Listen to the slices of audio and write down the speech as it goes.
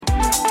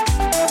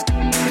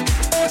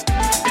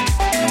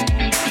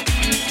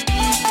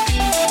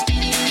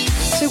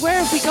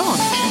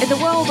the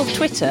world of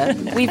Twitter,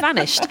 we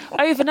vanished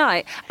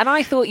overnight. And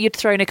I thought you'd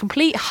thrown a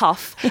complete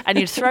huff and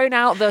you'd thrown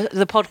out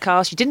the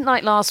podcast. You didn't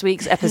like last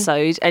week's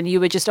episode and you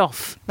were just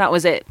off. That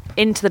was it.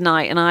 Into the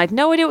night. And I had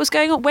no idea what was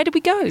going on. Where did we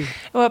go?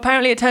 Well,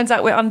 apparently it turns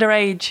out we're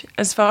underage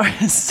as far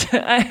as...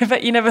 I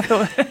bet you never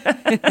thought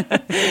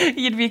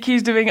you'd be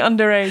accused of being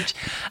underage.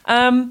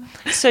 I'm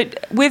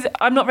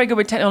not very good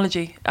with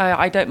technology.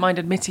 I don't mind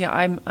admitting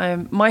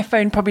it. My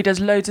phone probably does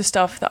loads of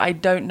stuff that I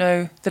don't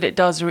know that it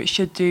does or it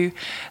should do.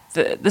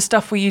 The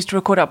stuff we use to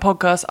record our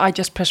podcast, I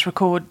just press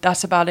record,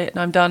 that's about it, and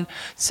I'm done.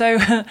 So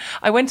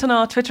I went on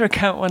our Twitter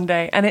account one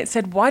day and it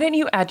said, why don't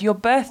you add your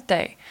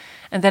birthday?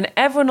 And then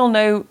everyone will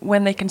know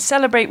when they can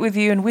celebrate with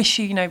you and wish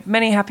you,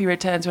 many happy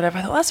returns, whatever.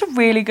 I thought, that's a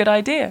really good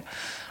idea.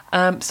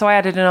 So I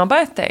added in our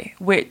birthday,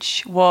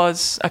 which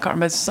was, I can't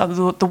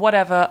remember, the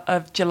whatever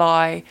of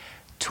July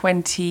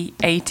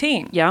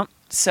 2018. Yeah.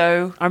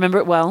 So I remember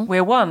it well.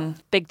 We're one.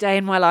 Big day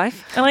in my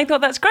life. And I thought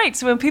that's great.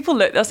 So when people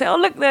look, they'll say, oh,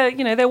 look,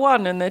 they're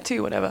one and they're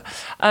two, whatever.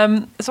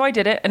 So I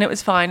did it and it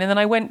was fine. And then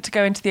I went to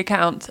go into the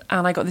account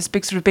and I got this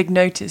big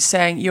notice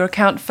saying your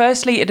account,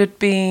 firstly, it had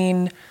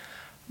been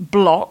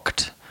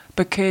blocked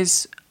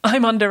because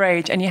I'm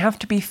underage and you have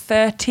to be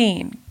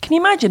 13. Can you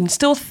imagine?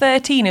 Still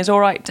 13 is all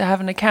right to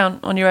have an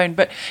account on your own,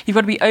 but you've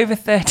got to be over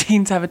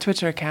 13 to have a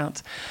Twitter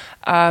account,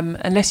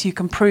 unless you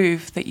can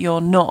prove that you're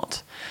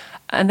not.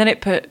 And then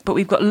but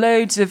we've got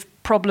loads of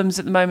problems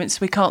at the moment, so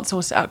we can't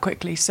source it out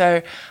quickly.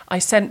 So I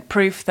sent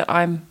proof that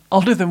I'm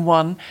older than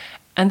one,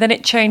 and then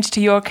it changed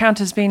to your account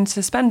has been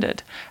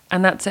suspended.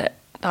 And that's it.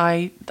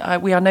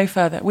 We are no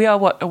further. We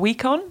are, a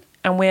week on?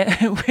 And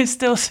we're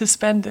still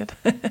suspended.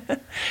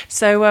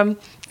 So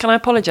can I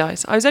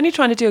apologise? I was only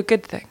trying to do a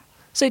good thing.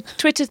 So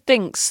Twitter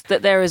thinks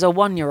that there is a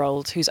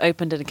 1-year-old who's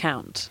opened an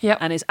account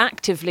and is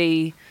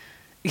actively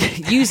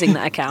using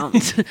that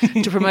account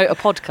to promote a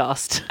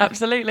podcast.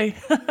 Absolutely.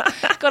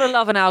 Got to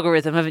love an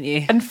algorithm, haven't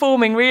you? And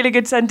forming really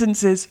good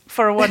sentences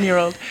for a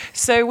 1-year-old.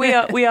 So we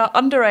are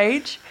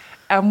underage.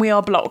 And we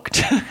are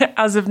blocked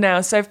as of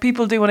now. So if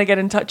people do want to get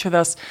in touch with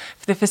us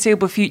for the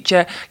foreseeable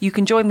future, you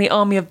can join the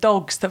army of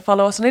dogs that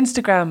follow us on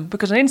Instagram.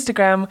 Because on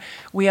Instagram,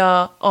 we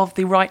are of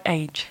the right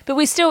age. But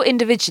we're still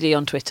individually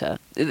on Twitter.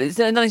 It's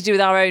nothing to do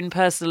with our own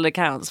personal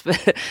accounts,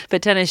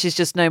 but tennis is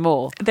just no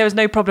more. There was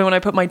no problem when I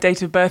put my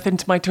date of birth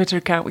into my Twitter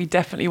account. We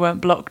definitely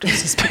weren't blocked or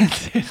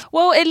suspended.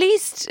 Well, at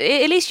least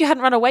you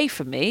hadn't run away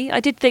from me.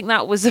 I did think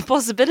that was a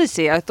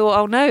possibility. I thought,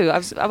 oh no,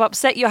 I've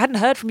upset you. I hadn't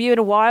heard from you in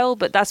a while,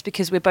 but that's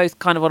because we're both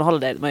kind of on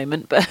holiday at the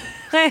moment, but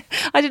I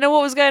didn't know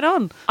what was going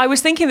on. I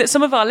was thinking that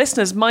some of our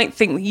listeners might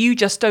think that you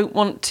just don't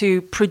want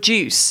to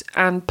produce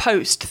and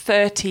post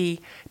 30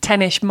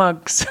 tennis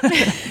mugs.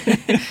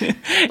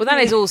 Well,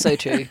 that is also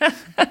true.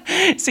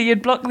 So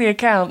you'd block the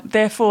account,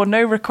 therefore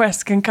no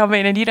requests can come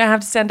in and you don't have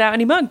to send out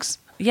any mugs.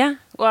 Yeah.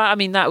 Well, I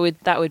mean, that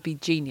would be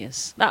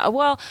genius.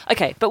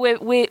 Okay, but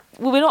we're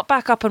not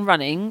back up and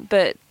running,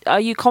 but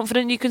are you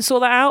confident you can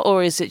sort that out,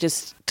 or is it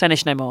just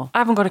tennis no more? I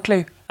haven't got a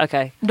clue.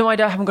 Okay. No, I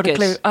haven't got a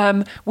clue.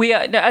 We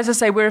are, as I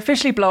say, we're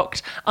officially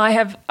blocked.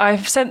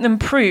 I've sent them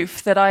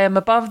proof that I am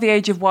above the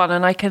age of 1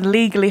 and I can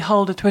legally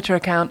hold a Twitter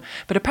account.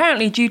 But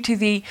apparently, due to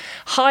the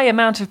high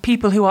amount of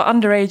people who are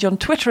underage on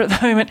Twitter at the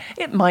moment,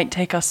 it might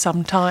take us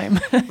some time.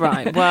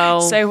 Right.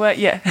 Well. So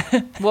yeah.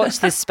 Watch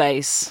this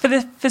space. For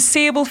the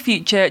foreseeable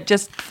future,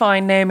 just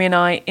find Naomi and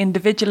I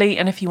individually,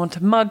 and if you want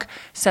a mug,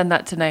 send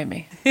that to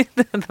Naomi.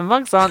 The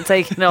mugs aren't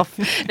taking off,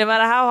 no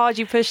matter how hard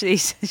you push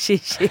these.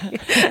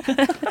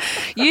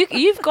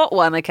 You've got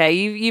one, okay?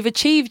 You've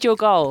achieved your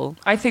goal.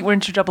 I think we're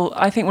into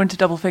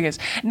double figures.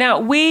 Now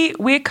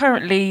we're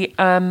currently.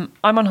 I'm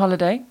on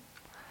holiday,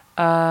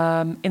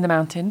 in the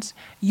mountains.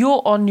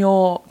 You're on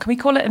your. Can we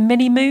call it a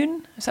mini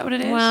moon? Is that what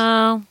it is?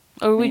 Well,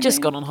 we've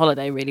just gone on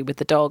holiday really with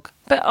the dog.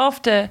 But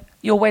after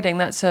your wedding,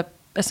 that's a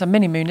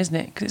mini moon, isn't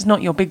it? Because it's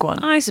not your big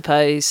one. I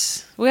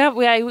suppose we're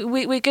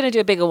going to do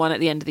a bigger one at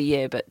the end of the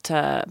year, but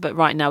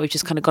right now we've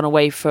just kind of gone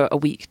away for a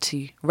week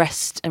to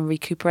rest and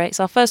recuperate.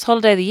 It's our first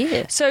holiday of the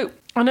year. So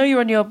I know you're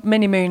on your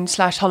mini moon /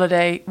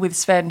 holiday with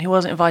Sven, who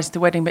wasn't invited to the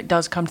wedding but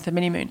does come to the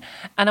mini moon.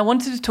 And I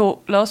wanted to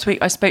talk last week.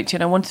 I spoke to you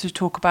and I wanted to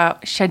talk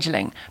about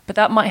scheduling, but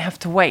that might have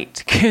to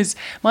wait because it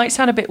might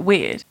sound a bit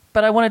weird.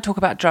 But I want to talk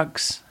about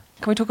drugs.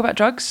 Can we talk about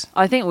drugs?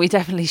 I think we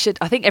definitely should.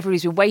 I think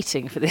everybody's been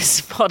waiting for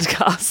this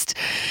podcast.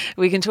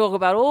 We can talk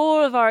about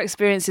all of our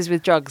experiences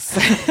with drugs.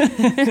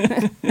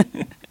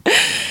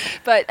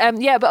 But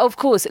of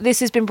course,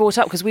 this has been brought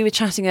up because we were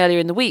chatting earlier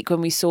in the week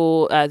when we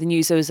saw the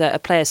news there was a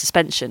player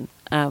suspension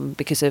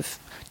because of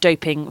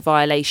doping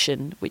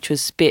violation, which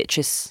was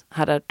Beatrice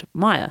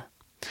Haddad-Mayer.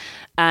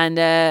 And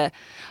I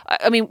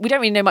mean, we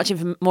don't really know much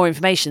more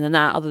information than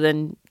that other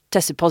than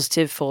tested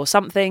positive for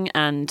something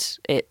and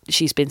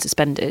she's been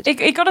suspended.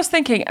 It got us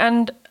thinking,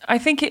 and I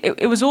think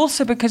it was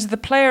also because of the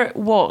player it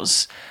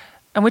was,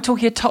 and we're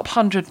talking a top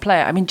 100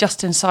 player. I mean,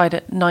 just inside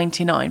at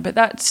 99, but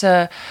that's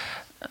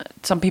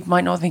some people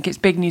might not think it's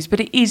big news, but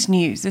it is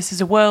news. This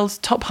is a world's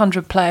top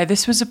 100 player.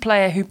 This was a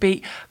player who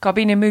beat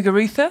Garbine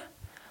Muguruza,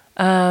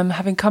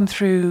 having come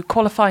through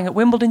qualifying at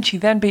Wimbledon. She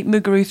then beat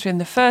Muguruza in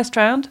the first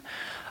round.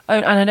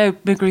 and I know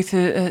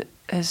Muguruza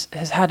has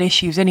had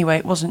issues anyway.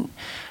 It wasn't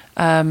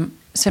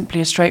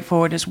simply as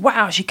straightforward as,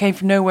 wow, she came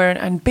from nowhere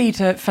and beat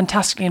a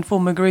fantastically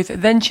informed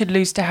Muguruza, then she'd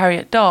lose to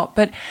Harriet Dart.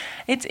 But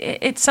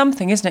it's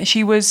something, isn't it?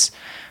 She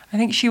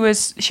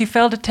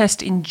failed a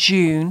test in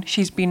June.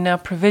 She's been now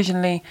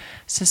provisionally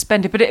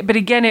suspended. But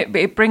again,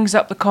 it brings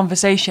up the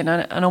conversation.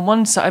 And on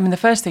one side, I mean, the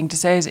first thing to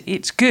say is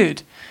it's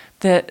good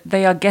that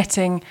they are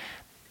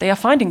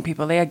finding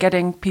people. They are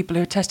getting people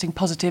who are testing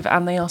positive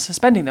and they are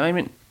suspending them. I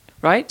mean,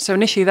 right? So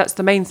initially, that's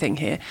the main thing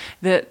here.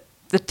 That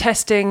the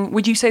testing,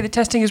 would you say the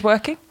testing is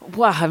working?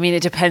 Well, I mean,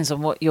 it depends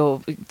on what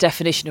your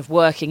definition of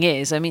working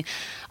is. I mean,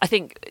 I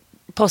think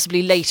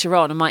possibly later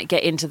on I might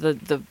get into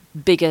the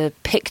bigger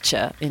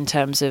picture in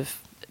terms of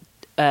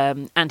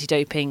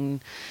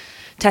anti-doping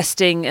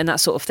testing and that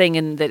sort of thing,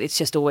 and that it's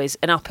just always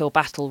an uphill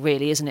battle,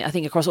 really, isn't it? I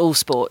think across all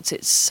sports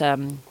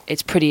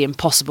it's pretty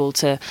impossible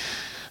to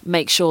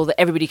make sure that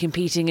everybody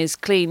competing is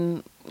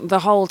clean the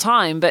whole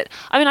time. But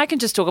I mean, I can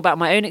just talk about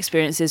my own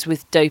experiences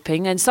with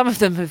doping, and some of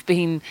them have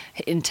been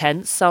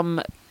intense,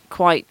 some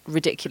quite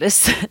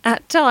ridiculous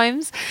at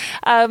times.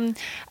 I mean,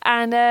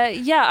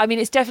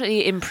 it's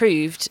definitely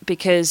improved,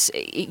 because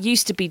it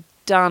used to be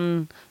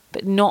done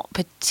but not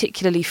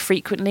particularly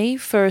frequently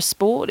for a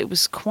sport. It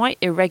was quite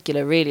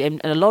irregular, really, and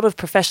a lot of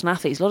professional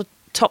athletes, a lot of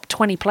top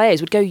 20 players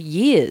would go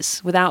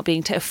years without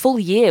being a full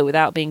year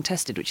without being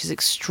tested, which is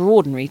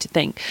extraordinary to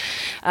think.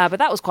 But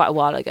that was quite a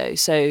while ago.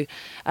 So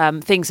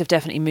things have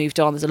definitely moved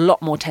on. There's a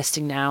lot more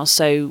testing now.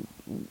 So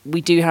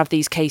we do have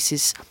these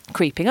cases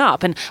creeping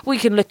up. And we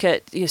can look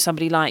at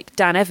somebody like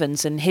Dan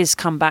Evans and his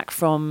comeback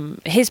from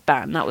his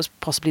ban. That was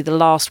possibly the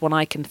last one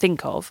I can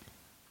think of.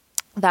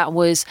 That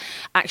was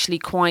actually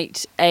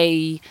quite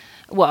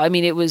well, I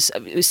mean, it was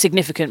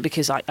significant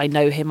because I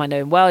know him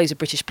well. He's a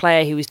British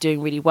player. He was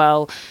doing really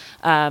well.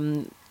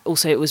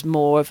 Also, it was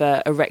more of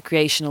a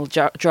recreational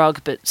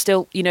drug, but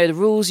still, the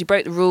rules. You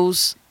broke the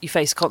rules, you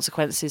face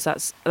consequences.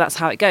 That's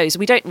how it goes.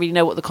 We don't really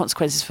know what the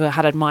consequences for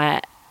Haddad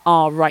Maia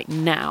are right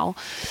now.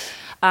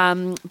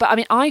 But I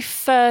mean, I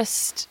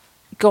first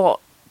got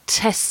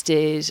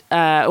tested when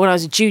I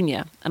was a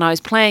junior, and I was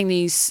playing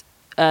these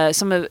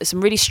some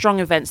really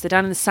strong events. They're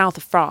down in the south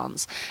of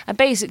France, and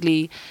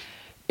basically,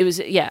 it was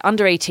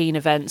under 18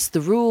 events. The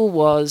rule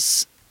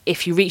was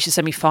if you reached the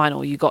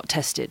semi-final, you got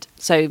tested.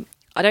 So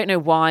I don't know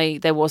why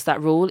there was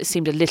that rule. It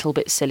seemed a little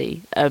bit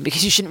silly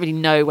because you shouldn't really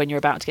know when you're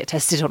about to get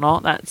tested or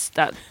not.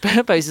 That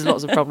poses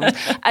lots of problems.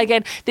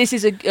 Again, this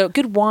is a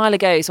good while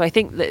ago, so I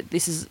think that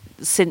this has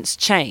since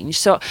changed.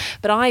 So,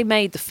 but I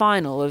made the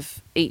final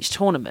of each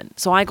tournament,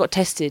 so I got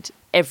tested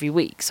every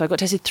week. So I got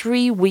tested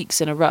 3 weeks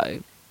in a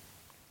row.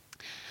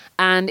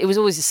 And it was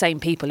always the same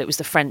people. It was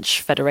the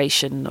French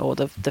Federation or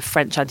the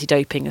French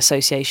Anti-Doping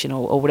Association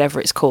or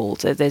whatever it's called.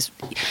 There's,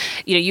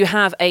 you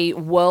have a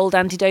World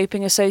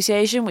Anti-Doping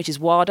Association, which is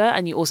WADA,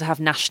 and you also have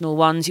national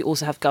ones. You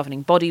also have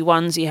governing body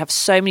ones. You have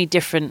so many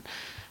different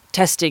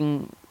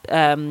testing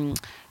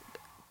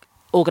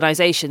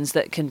organisations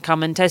that can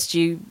come and test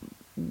you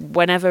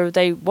whenever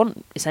they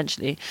want,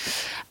 essentially.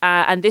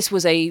 And this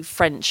was a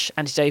French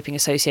Anti-Doping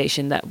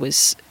Association that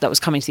was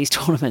coming to these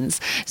tournaments.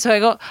 So I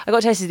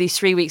got tested these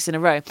 3 weeks in a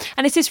row,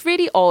 and it's this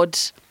really odd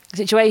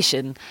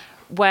situation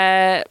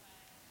where,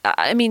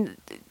 I mean,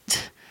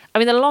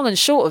 the long and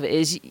short of it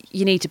is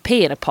you need to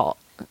pee in a pot.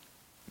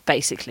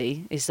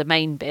 Basically, is the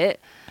main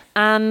bit,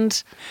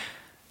 and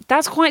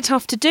that's quite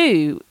tough to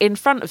do in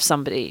front of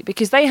somebody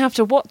because they have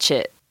to watch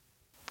it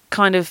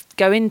kind of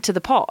go into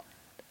the pot.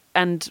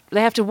 And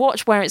they have to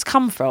watch where it's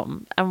come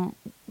from and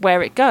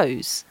where it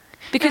goes.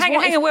 Because hang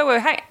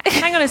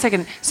on a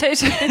second. So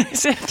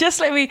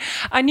just let me.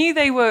 I knew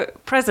they were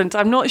present.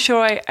 I'm not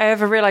sure I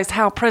ever realised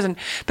how present.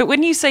 But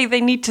when you say they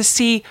need to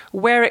see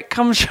where it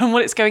comes from,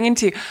 what it's going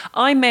into,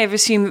 I may have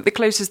assumed that the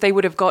closest they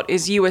would have got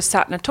is you were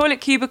sat in a toilet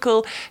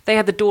cubicle. They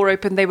had the door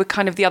open. They were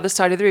kind of the other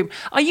side of the room.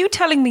 Are you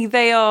telling me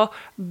they are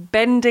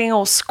bending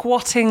or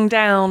squatting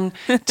down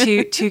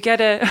to get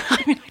a?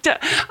 I mean,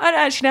 I don't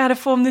actually know how to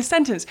form this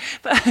sentence.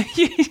 But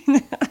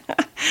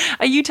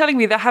are you telling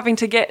me they're having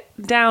to get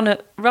down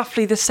at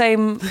roughly the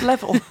same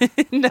level?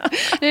 No,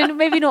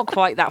 maybe not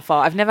quite that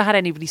far. I've never had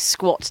anybody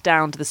squat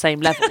down to the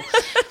same level.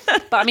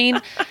 But I mean,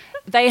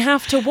 they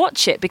have to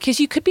watch it because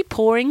you could be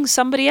pouring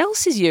somebody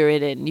else's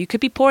urine in. You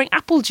could be pouring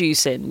apple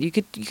juice in. You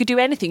could do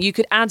anything. You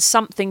could add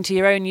something to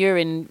your own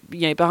urine,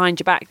 behind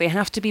your back. They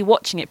have to be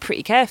watching it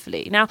pretty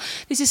carefully. Now,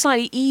 this is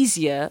slightly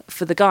easier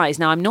for the guys.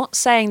 Now, I'm not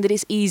saying that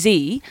it's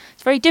easy.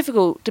 It's very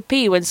difficult to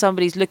pee when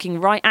somebody's looking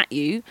right at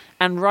you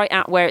and right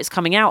at where it's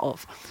coming out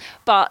of.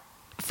 But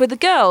for the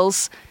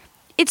girls,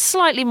 it's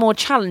slightly more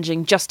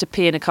challenging just to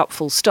pee in a cup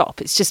full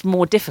stop. It's just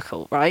more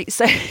difficult, right?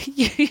 So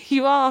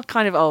you are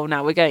kind of,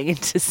 now we're going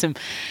into some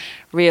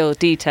real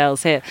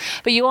details here.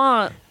 But you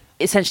are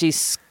essentially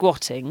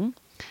squatting.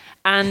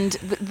 And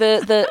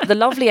the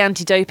lovely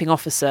anti-doping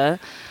officer,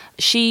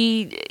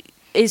 she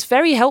is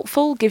very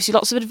helpful, gives you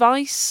lots of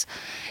advice.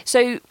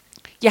 So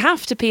you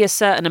have to pee a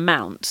certain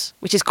amount,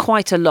 which is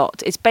quite a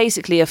lot. It's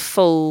basically a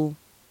full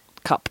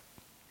cup.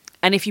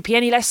 And if you pee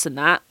any less than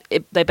that,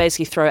 they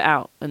basically throw it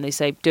out and they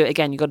say, do it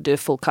again. You've got to do a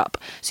full cup.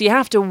 So you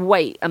have to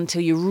wait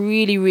until you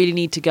really, really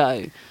need to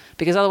go,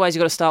 because otherwise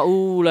you've got to start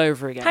all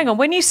over again. Hang on,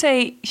 when you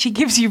say she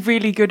gives you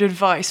really good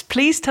advice,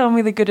 please tell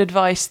me the good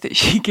advice that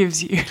she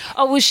gives you.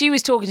 Oh, well, she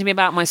was talking to me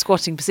about my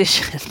squatting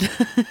position.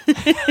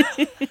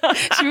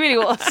 She really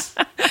was.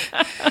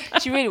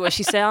 She really was.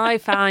 She said, I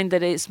find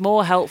that it's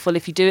more helpful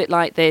if you do it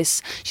like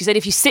this. She said,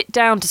 if you sit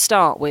down to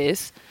start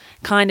with,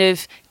 kind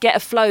of get a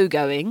flow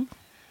going,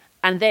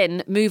 and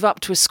then move up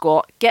to a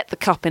squat, get the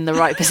cup in the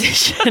right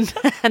position,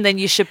 and then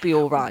you should be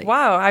all right.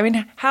 Wow, I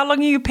mean, how long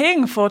are you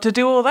peeing for to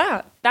do all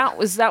that? That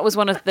was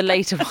one of the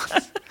later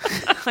ones.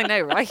 I know,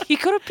 right? You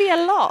got to pee a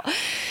lot.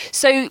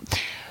 So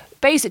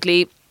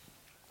basically,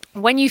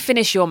 when you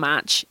finish your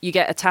match, you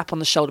get a tap on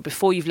the shoulder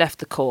before you've left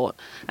the court,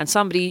 and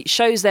somebody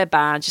shows their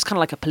badge. It's kind of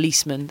like a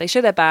policeman. They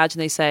show their badge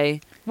and they say,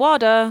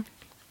 WADA,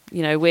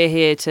 we're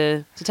here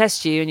to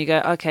test you. And you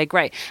go, okay,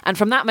 great. And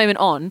from that moment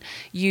on,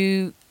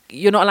 you're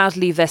not allowed to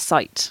leave their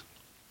sight.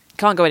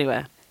 Can't go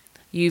anywhere.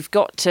 They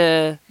got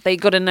to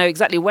know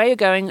exactly where you're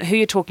going, who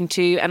you're talking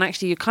to, and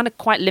actually you're kind of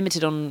quite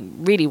limited on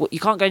really what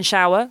you can't go and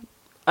shower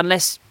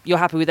unless you're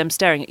happy with them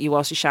staring at you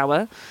whilst you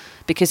shower.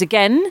 Because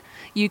again,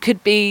 you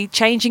could be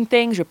changing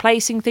things,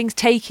 replacing things,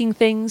 taking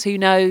things, who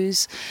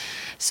knows.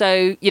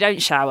 So you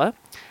don't shower.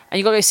 And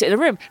you've got to go sit in a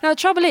room. Now, the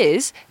trouble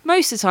is,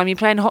 most of the time you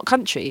play in a hot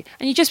country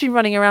and you've just been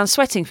running around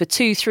sweating for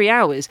 2-3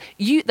 hours.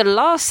 The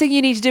last thing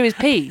you need to do is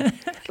pee.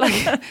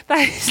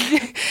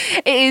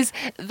 It is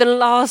the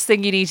last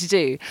thing you need to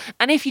do.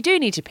 And if you do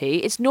need to pee,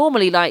 it's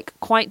normally like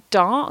quite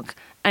dark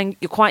and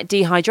you're quite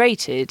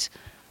dehydrated,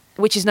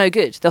 which is no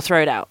good. They'll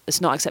throw it out.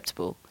 It's not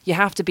acceptable. You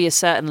have to be a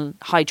certain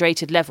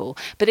hydrated level.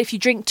 But if you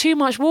drink too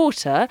much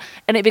water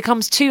and it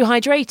becomes too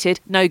hydrated,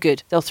 no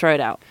good. They'll throw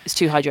it out. It's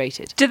too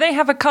hydrated. Do they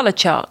have a colour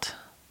chart?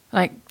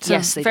 Like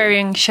yes,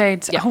 varying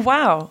shades. Yeah. Oh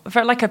wow!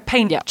 Like a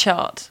paint Yeah.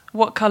 chart.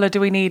 What colour do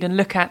we need and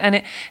look at?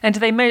 And do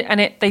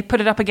they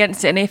put it up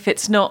against it? And if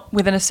it's not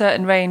within a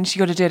certain range, you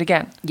got to do it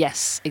again.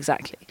 Yes,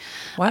 exactly.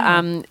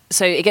 Wow.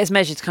 So it gets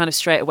measured kind of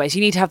straight away. So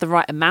you need to have the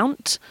right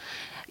amount,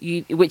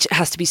 which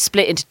has to be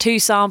split into 2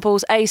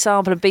 samples, A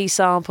sample and B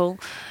sample.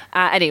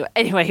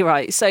 Anyway,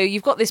 right. So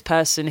you've got this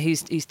person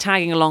who's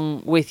tagging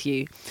along with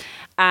you.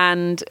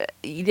 And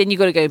then you've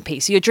got to go and pee.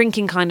 So you're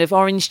drinking kind of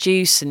orange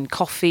juice and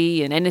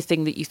coffee and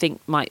anything that you think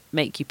might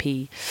make you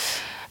pee.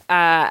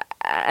 And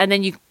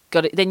then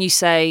Then you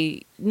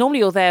say, normally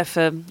you're there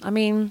for,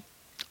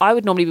 I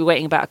would normally be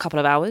waiting about a couple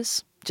of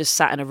hours, just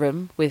sat in a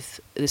room with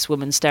this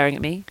woman staring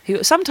at me,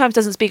 who sometimes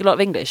doesn't speak a lot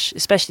of English,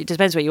 especially, it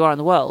depends where you are in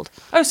the world.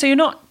 Oh, so you're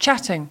not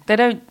chatting. They're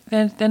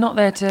not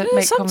there to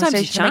make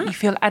conversation, to make you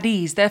feel at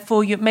ease.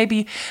 Therefore,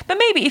 maybe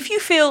if you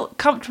feel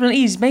comfortable and at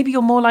ease, maybe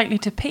you're more likely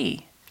to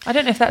pee. I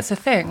don't know if that's a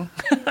thing.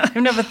 I've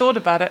never thought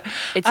about it.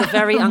 It's a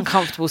very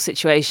uncomfortable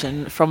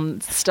situation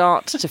from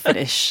start to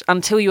finish.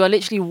 Until you are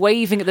literally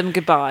waving at them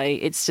goodbye,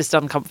 it's just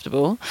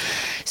uncomfortable.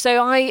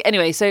 So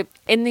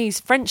in these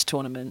French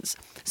tournaments,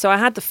 so I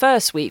had the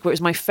first week where it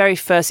was my very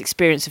first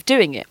experience of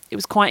doing it. It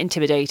was quite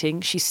intimidating.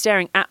 She's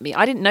staring at me.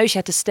 I didn't know she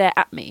had to stare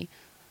at me.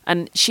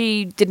 And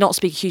she did not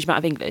speak a huge amount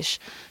of English.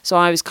 So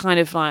I was kind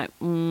of like,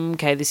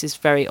 okay, this is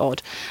very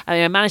odd.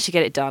 And I managed to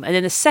get it done. And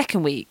then the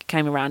second week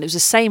came around. It was the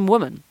same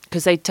woman,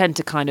 because they tend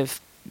to kind of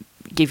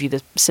give you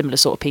the similar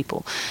sort of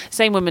people.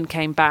 Same woman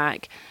came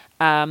back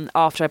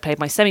after I played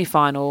my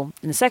semi-final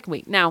in the second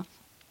week. Now,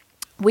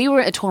 we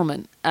were at a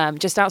tournament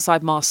just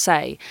outside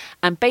Marseille,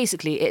 and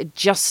basically it had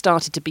just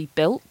started to be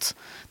built.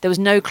 There was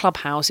no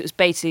clubhouse. It was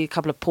basically a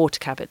couple of porta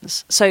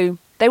cabins. So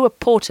they were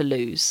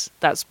portaloos.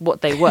 That's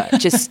what they were,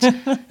 just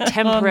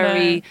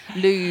temporary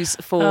loos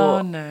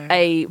for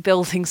a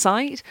building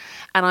site.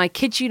 And I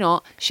kid you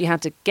not, she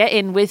had to get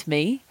in with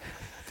me,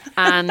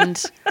 and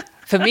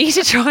for me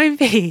to try and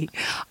pee,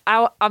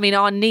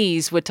 our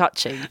knees were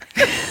touching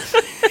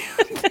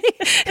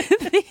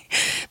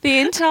the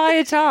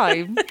entire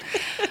time.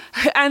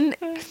 And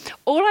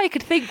all I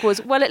could think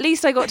was, well, at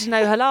least I got to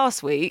know her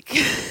last week.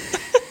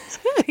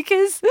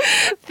 Because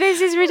this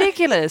is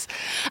ridiculous.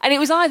 And it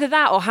was either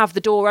that or have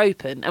the door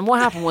open. And what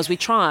happened was we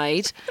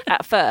tried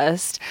at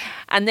first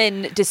and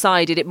then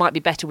decided it might be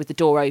better with the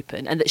door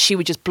open, and that she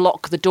would just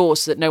block the door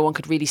so that no one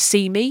could really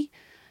see me.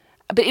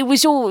 But it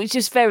was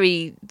just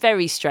very,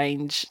 very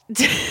strange.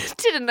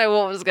 Didn't know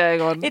what was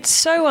going on. It's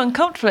so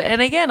uncomfortable.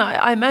 And again,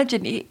 I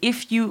imagine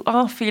if you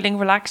are feeling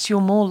relaxed, you're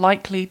more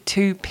likely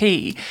to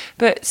pee.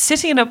 But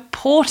sitting in a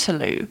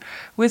portaloo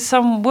with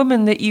some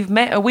woman that you've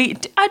met a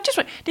week...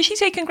 Did she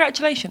say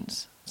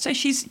congratulations? So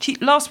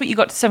last week you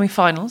got to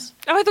semi-finals.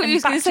 Oh, I thought you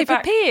were going to say for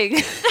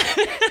peeing.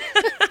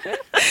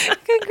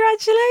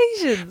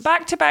 Congratulations.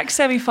 Back-to-back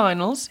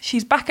semi-finals.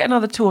 She's back at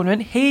another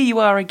tournament. Here you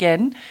are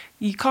again.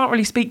 You can't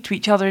really speak to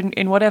each other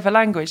in whatever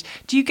language.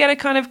 Do you get a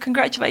kind of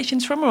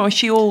congratulations from her, or is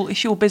she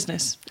all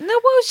business?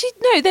 No,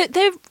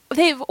 well,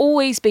 they've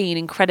always been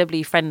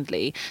incredibly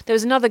friendly. There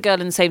was another girl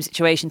in the same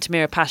situation,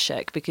 Tamira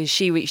Pashek, because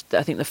she reached,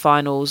 I think, the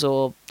finals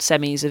or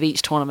semis of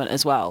each tournament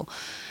as well.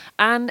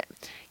 And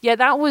yeah,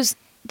 that was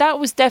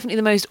definitely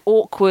the most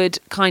awkward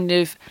kind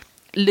of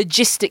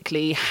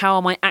logistically, how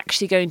am I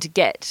actually going to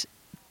get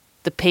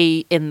the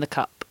pee in the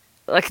cup?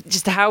 Like,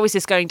 just how is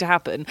this going to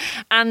happen?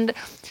 And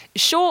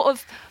short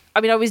of,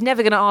 I mean, I was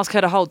never going to ask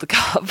her to hold the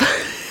cup.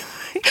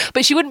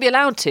 But she wouldn't be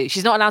allowed to.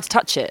 She's not allowed to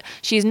touch it.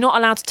 She's not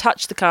allowed to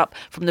touch the cup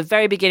from the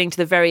very beginning to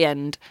the very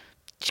end.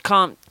 She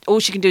can't, all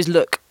she can do is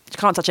look. She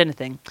can't touch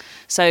anything.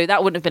 So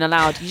that wouldn't have been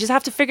allowed. You just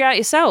have to figure it out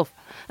yourself.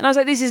 And I was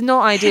like, this is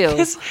not ideal.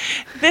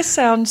 This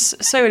sounds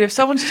so weird. If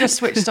someone's just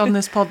switched on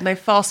this pod and they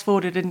fast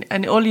forwarded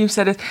and all you've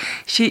said is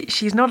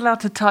she's not allowed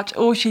to touch,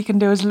 all she can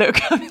do is look.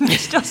 I mean,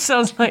 this just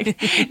sounds like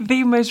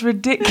the most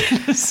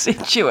ridiculous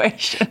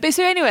situation. But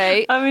so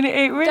anyway, I mean,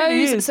 it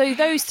really is. So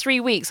those 3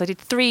 weeks, I did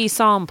 3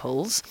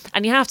 samples,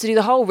 and you have to do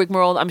the whole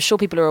rigmarole that I'm sure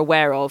people are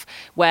aware of,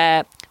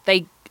 where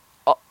they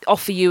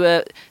offer you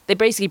they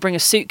basically bring a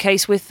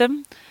suitcase with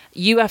them.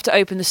 You have to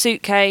open the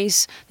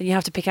suitcase, then you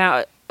have to pick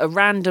out a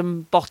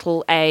random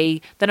bottle A,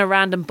 then a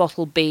random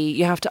bottle B.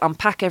 You have to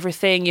unpack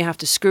everything, you have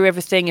to screw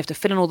everything, you have to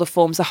fill in all the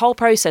forms. The whole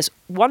process,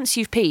 once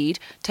you've peed,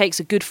 takes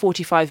a good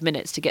 45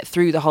 minutes to get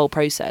through the whole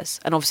process.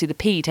 And obviously the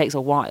pee takes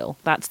a while.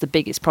 That's the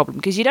biggest problem,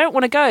 because you don't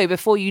want to go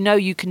before you know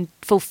you can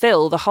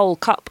fulfill the whole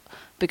cup,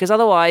 because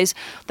otherwise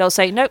they'll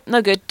say, nope,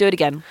 no good, do it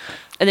again.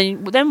 And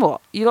then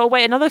what? You got to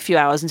wait another few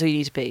hours until you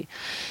need to pee.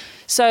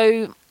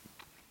 So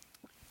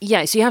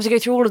yeah, so you have to go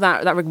through all of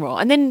that rigmarole.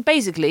 And then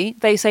basically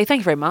they say, thank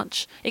you very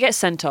much. It gets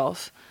sent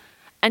off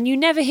and you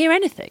never hear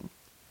anything.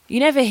 You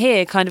never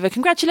hear kind of a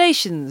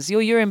congratulations,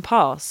 your urine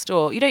passed,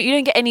 or you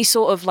don't get any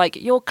sort of like,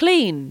 you're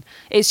clean.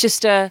 It's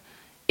just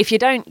if you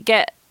don't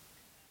get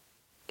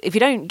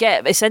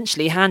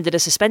essentially handed a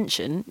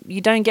suspension,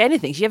 you don't get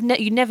anything.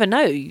 You never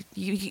know.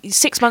 You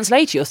 6 months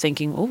later you're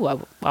thinking,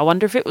 oh, I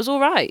wonder if it was all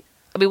right.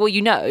 I mean, well,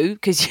 you know,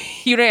 because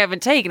you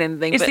haven't taken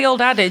anything. It's the old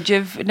adage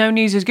of no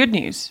news is good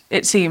news,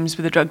 it seems,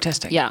 with the drug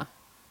testing. Yeah.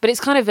 But it's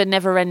kind of a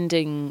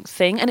never-ending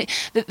thing. And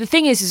the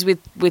thing is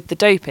with the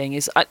doping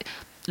is,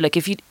 look,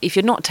 if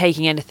you're not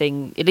taking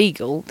anything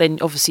illegal, then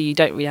obviously you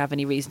don't really have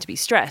any reason to be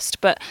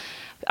stressed. But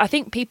I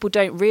think people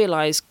don't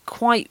realise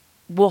quite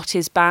what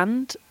is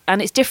banned.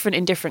 And it's different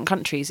in different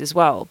countries as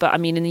well. But I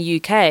mean, in the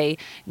UK,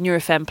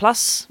 Nurofen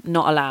Plus,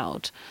 not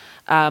allowed.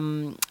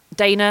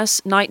 Day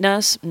nurse, night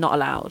nurse, not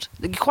allowed.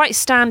 Quite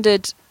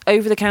standard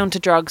over-the-counter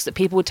drugs that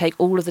people would take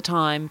all of the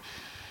time.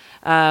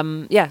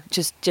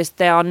 Just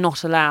they are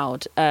not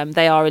allowed.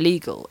 They are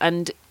illegal.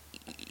 And,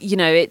 you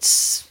know,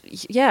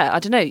 I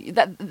don't know.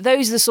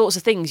 Those are the sorts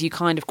of things you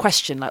kind of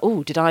question. Like,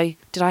 oh, did I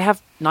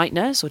have night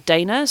nurse or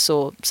day nurse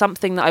or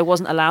something that I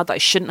wasn't allowed that I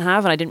shouldn't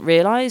have and I didn't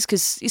realise?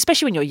 Because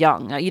especially when you're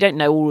young, you don't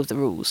know all of the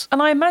rules.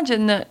 And I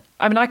imagine that,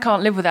 I mean, I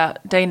can't live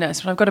without day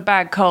nurse. When I've got a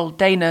bad cold,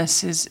 day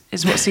nurse is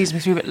what sees me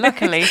through. But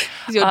luckily...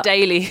 Your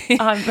daily...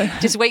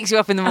 just wakes you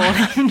up in the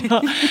morning.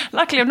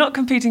 Luckily, I'm not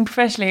competing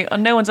professionally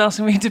and no one's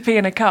asking me to pee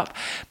in a cup.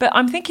 But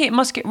I'm thinking it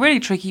must get really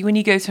tricky when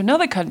you go to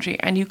another country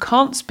and you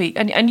can't speak.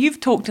 And you've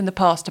talked in the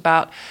past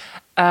about...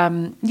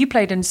 you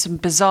played in some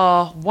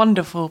bizarre,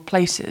 wonderful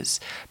places,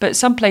 but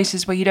some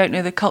places where you don't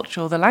know the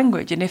culture or the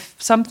language. And if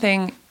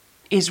something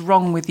is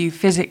wrong with you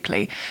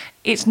physically,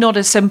 it's not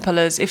as simple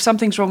as if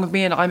something's wrong with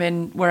me and I'm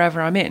in wherever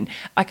I'm in,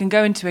 I can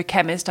go into a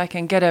chemist, I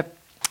can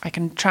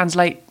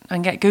translate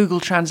and get Google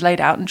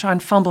Translate out and try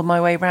and fumble my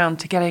way around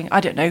to getting,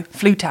 I don't know,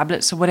 flu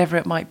tablets or whatever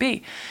it might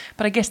be.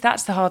 But I guess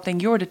that's the hard thing.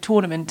 You're at a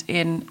tournament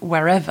in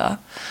wherever,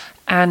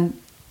 and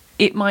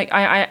it might,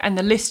 and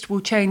the list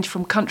will change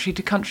from country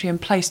to country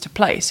and place to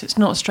place. So it's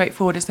not as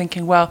straightforward as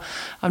thinking, well,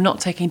 I'm not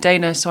taking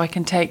Dana, so I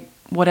can take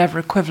whatever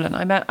equivalent.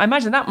 I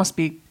imagine that must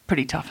be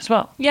pretty tough as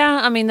well.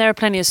 Yeah, I mean, there are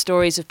plenty of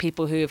stories of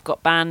people who have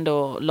got banned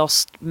or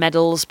lost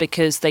medals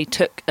because they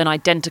took an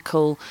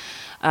identical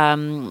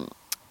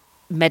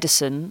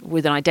medicine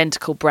with an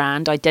identical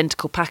brand,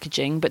 identical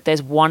packaging, but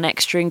there's one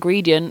extra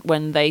ingredient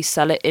when they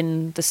sell it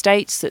in the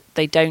States that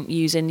they don't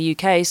use in the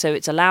UK. So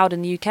it's allowed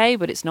in the UK,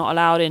 but it's not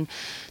allowed in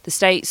the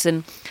States,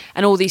 and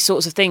all these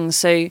sorts of things.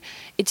 So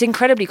it's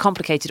incredibly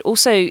complicated.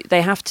 Also,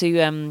 they have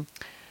to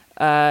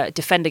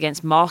defend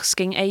against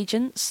masking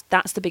agents.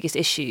 That's the biggest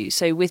issue.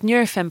 So with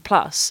Nurofen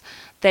Plus,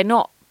 they're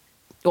not,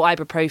 or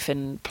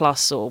Ibuprofen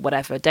Plus or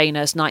whatever, day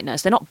nurse, night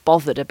nurse, they're not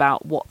bothered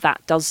about what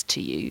that does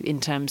to you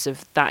in terms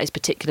of that is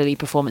particularly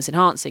performance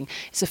enhancing.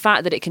 It's the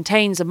fact that it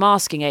contains a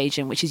masking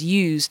agent which is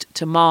used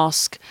to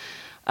mask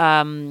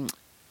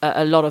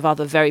a lot of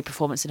other very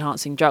performance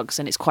enhancing drugs,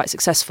 and it's quite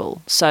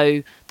successful.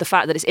 So the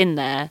fact that it's in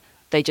there,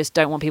 they just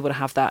don't want people to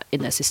have that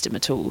in their system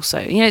at all. So,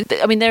 you know,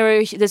 I mean,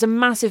 there's a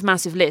massive,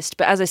 massive list.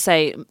 But as I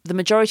say, the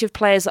majority of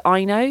players that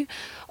I know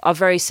are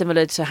very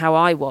similar to how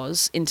I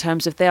was in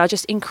terms of they are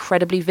just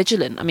incredibly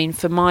vigilant. I mean,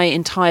 for my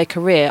entire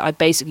career, I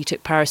basically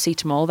took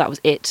paracetamol. That was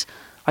it.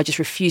 I just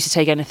refused to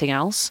take anything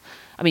else.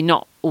 I mean,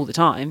 not all the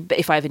time, but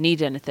if I ever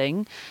needed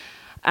anything.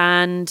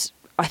 And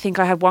I think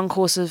I had one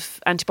course of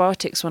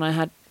antibiotics when I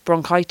had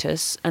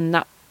bronchitis, and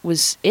that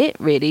was it,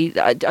 really.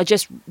 I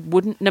just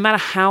wouldn't, no matter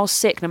how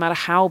sick, no matter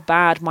how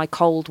bad my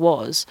cold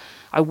was,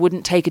 I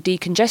wouldn't take a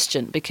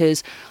decongestant,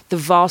 because the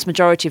vast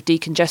majority of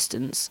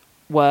decongestants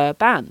were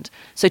banned.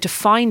 So to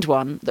find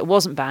one that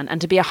wasn't banned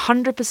and to be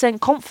 100%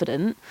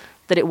 confident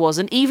that it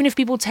wasn't, even if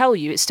people tell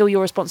you it's still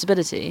your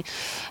responsibility,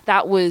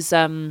 that was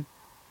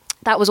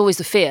always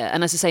the fear.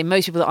 And as I say,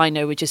 most people that I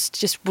know would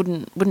just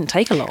wouldn't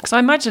take a lot. Because I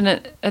imagine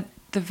at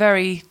the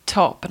very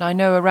top, and I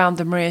know around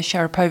the Maria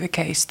Sharapova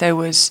case, there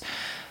was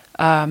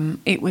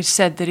it was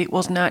said that it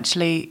wasn't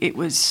actually, it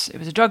was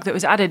a drug that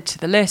was added to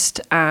the list,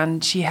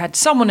 and she had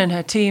someone in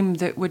her team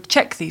that would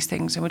check these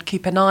things and would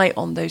keep an eye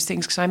on those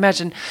things. Because I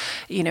imagine,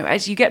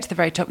 as you get to the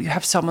very top, you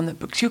have someone that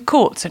books your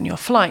courts and your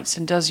flights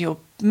and does your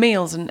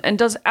meals and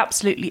does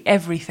absolutely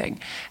everything.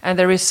 And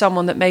there is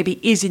someone that maybe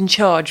is in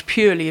charge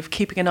purely of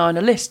keeping an eye on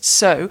a list.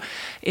 So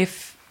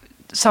if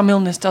some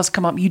illness does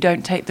come up, you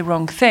don't take the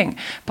wrong thing.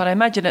 But I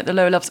imagine at the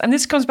lower levels, and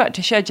this comes back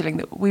to scheduling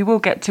that we will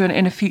get to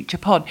in a future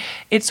pod,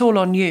 it's all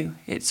on you.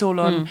 It's all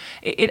on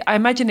I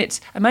imagine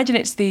it's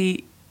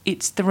the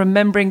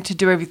remembering to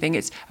do everything.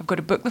 It's, I've got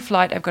to book the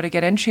flight, I've got to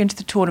get entry into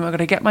the tournament, I've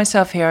got to get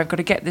myself here, I've got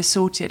to get this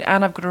sorted,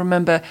 and I've got to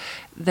remember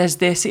there's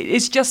this.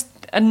 It's just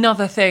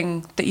another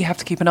thing that you have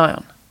to keep an eye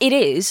on. It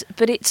is,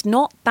 but it's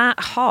not that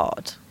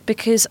hard,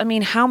 because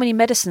how many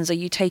medicines are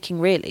you taking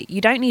really? You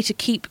don't need to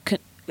keep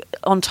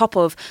on top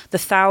of the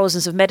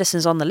thousands of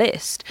medicines on the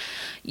list.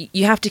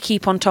 You have to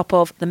keep on top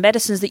of the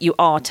medicines that you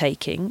are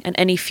taking and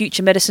any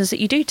future medicines that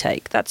you do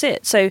take. That's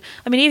it. So,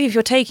 even if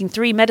you're taking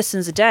 3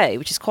 medicines a day,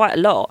 which is quite a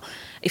lot,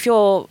 if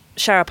you're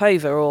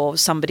Sharapova or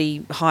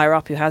somebody higher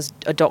up who has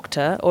a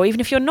doctor, or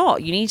even if you're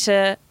not, you need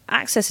to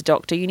access a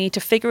doctor, you need to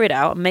figure it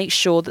out and make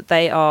sure that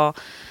they are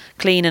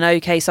clean and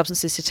okay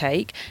substances to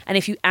take. And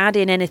if you add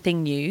in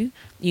anything new,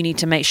 you need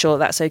to make sure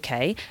that's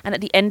okay. And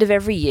at the end of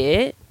every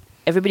year,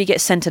 everybody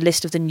gets sent a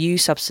list of the new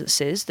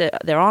substances.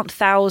 There aren't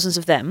thousands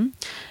of them,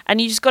 and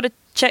you just got to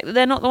check that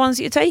they're not the ones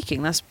that you're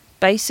taking. That's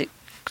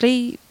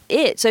basically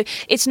it. So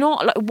it's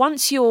not like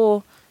once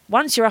you're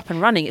up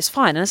and running, it's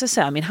fine. And as I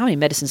say, how many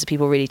medicines are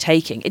people really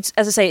taking? It's,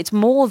 as I say, it's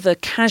more the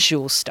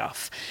casual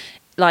stuff,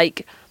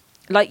 like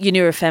your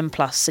Nurofen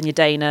Plus and your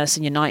day nurse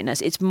and your night nurse.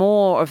 It's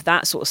more of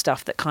that sort of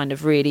stuff that kind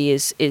of really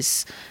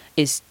is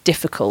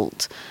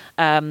difficult.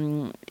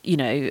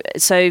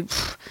 So.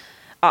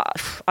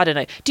 I don't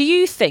know. Do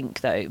you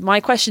think, though,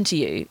 my question to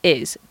you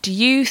is, do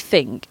you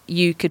think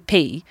you could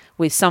pee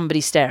with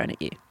somebody staring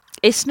at you?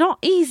 It's not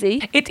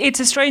easy. It's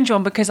a strange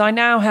one, because I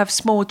now have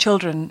small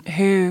children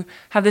who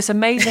have this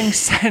amazing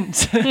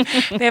sense.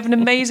 They have an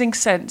amazing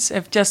sense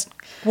of just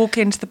walk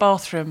into the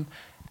bathroom.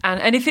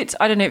 And if it's,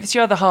 I don't know, if it's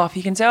your other half,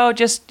 you can say,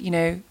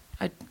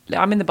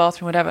 I'm in the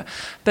bathroom, whatever.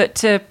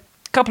 But a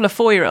couple of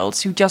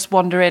 4-year-olds who just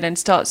wander in and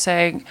start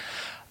saying,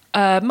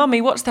 Mummy,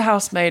 what's the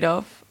house made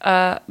of?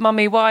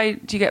 Mummy, why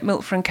do you get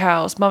milk from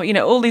cows? Mummy,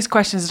 all these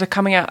questions that are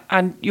coming out,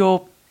 and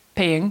you're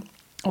peeing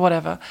or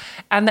whatever.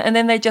 And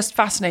then they're just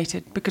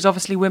fascinated, because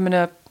obviously women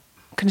are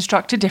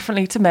constructed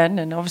differently to men,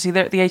 and obviously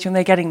they're at the age when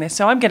they're getting this.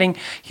 So can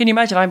you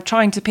imagine, I'm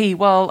trying to pee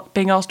while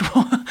being asked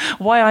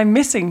why I'm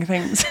missing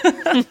things.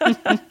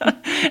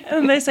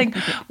 And they're saying,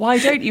 why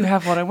don't you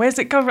have one? And where's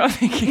it come from? I'm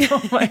thinking,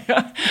 oh my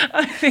God.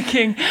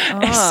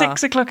 It's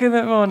 6 o'clock in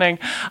the morning.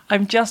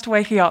 I'm just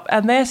waking up.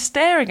 And they're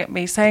staring at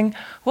me saying,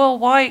 well,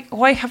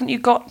 why haven't you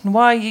got, and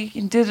why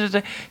you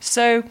da-da-da.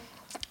 So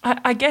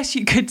I guess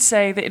you could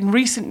say that in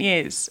recent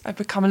years, I've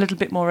become a little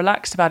bit more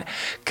relaxed about it.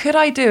 Could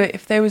I do it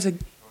if there was a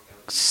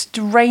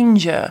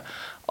stranger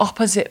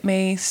opposite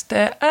me?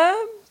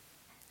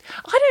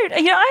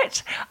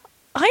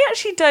 I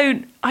actually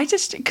don't. I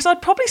just, because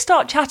I'd probably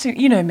start chatting.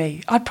 You know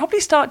me. I'd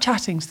probably start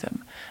chatting to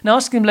them and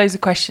asking them loads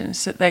of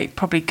questions that they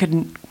probably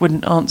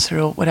wouldn't answer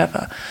or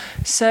whatever.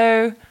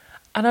 So,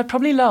 and I'd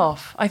probably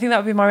laugh. I think that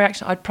would be my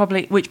reaction.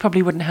 Which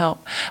probably wouldn't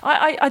help.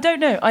 I don't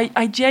know.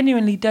 I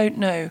genuinely don't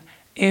know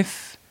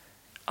if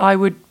I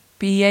would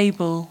be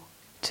able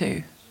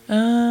to.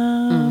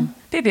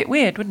 Be a bit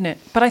weird, wouldn't it?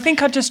 But I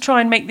think I'd just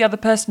try and make the other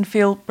person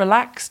feel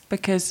relaxed,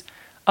 because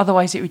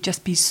otherwise it would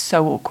just be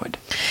so awkward.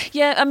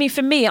 Yeah,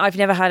 for me, I've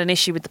never had an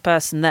issue with the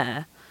person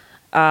there,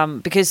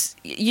 because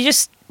you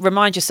just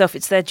remind yourself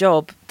it's their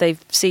job.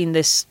 They've seen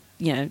this,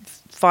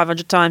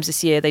 500 times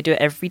this year. They do it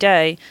every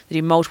day. They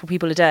do multiple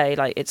people a day.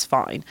 It's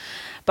fine.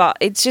 But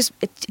it's just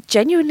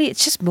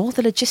more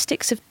the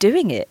logistics of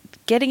doing it,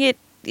 getting it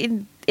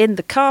in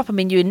the cup.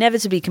 You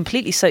inevitably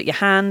completely soak your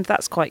hand.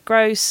 That's quite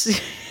gross.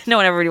 No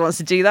one ever really wants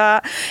to do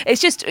that. It's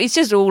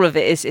just all of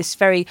it. It's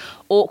very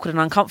awkward and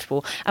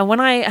uncomfortable. And when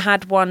I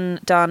had one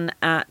done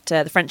at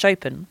the French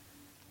Open,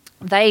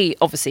 they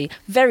obviously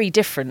very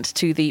different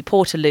to the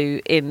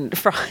Portaloo in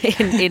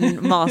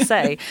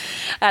Marseille.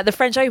 At the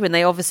French Open,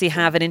 they obviously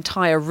have an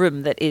entire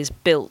room that is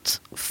built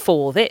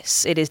for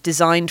this. It is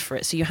designed for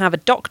it. So you have a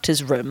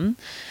doctor's room,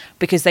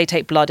 because they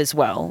take blood as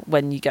well.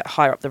 When you get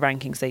higher up the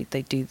rankings,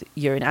 they do the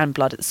urine and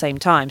blood at the same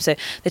time. So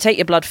they take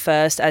your blood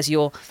first as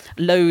you're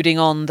loading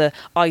on the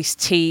iced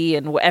tea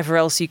and whatever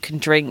else you can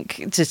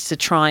drink to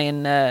try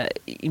and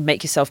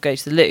make yourself go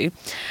to the loo.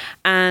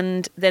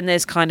 And then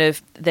there's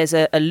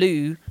a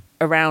loo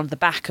around the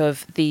back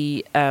of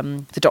the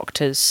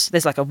doctor's.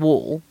 There's like a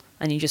wall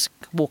and you just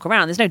walk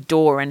around. There's no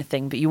door or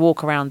anything, but you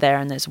walk around there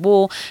and there's a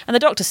wall, and the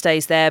doctor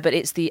stays there, but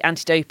it's the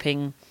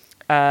anti-doping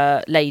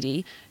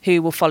lady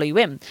who will follow you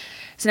in.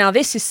 So now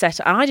this is set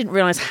up, and I didn't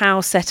realise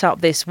how set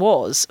up this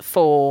was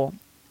for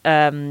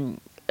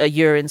a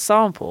urine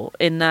sample,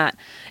 in that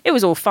it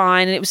was all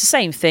fine and it was the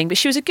same thing, but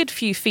she was a good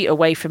few feet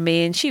away from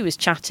me, and she was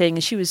chatting,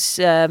 and she was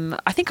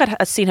I think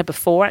I'd seen her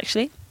before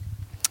actually,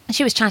 and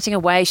she was chatting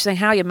away. She's saying,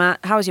 how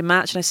was your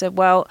match? And I said,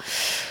 well,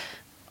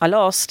 I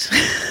lost.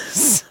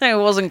 So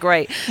it wasn't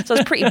great, so I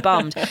was pretty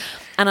bummed.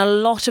 And a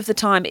lot of the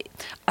time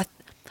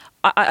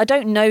I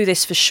don't know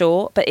this for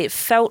sure, but it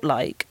felt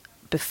like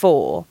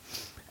before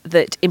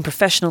that in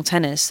professional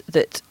tennis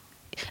that,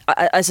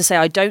 as I say,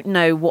 I don't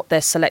know what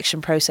their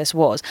selection process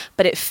was,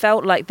 but it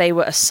felt like they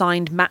were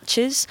assigned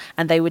matches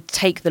and they would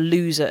take the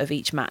loser of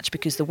each match,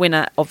 because the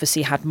winner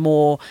obviously had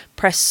more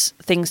press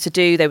things to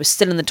do. They were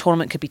still in the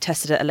tournament, could be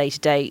tested at a later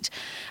date.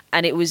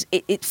 And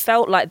it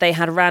felt like they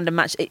had a random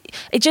match.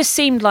 It just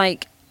seemed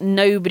like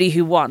nobody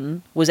who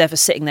won was ever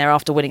sitting there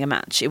after winning a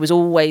match. It was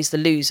always the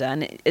loser.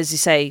 And as you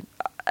say,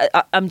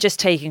 I'm just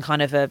taking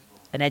kind of an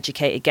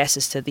educated guess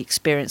as to the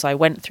experience I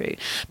went through.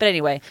 But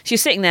anyway, she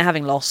was sitting there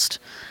having lost,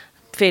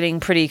 feeling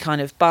pretty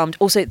kind of bummed.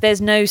 Also,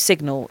 there's no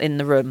signal in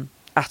the room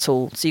at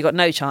all, so you got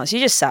no chance. You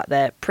just sat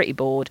there pretty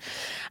bored.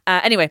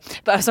 Anyway,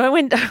 but so I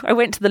went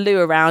to the loo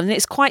around, and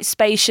it's quite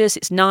spacious,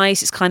 it's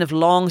nice, it's kind of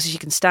long, so she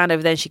can stand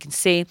over there and she can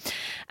see.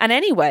 And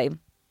anyway,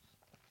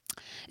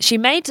 she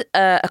made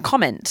a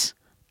comment,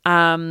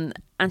 and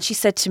she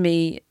said to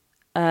me,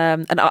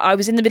 and I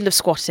was in the middle of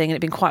squatting, and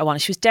it'd been quite a while.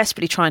 She was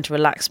desperately trying to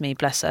relax me,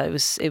 bless her. It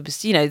was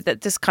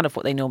that's kind of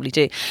what they normally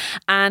do.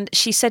 And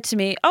she said to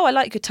me, "Oh, I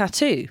like your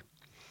tattoo."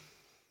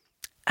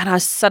 And I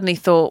suddenly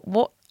thought,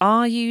 what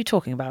are you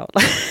talking about?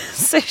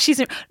 So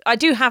I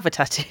do have a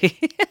tattoo.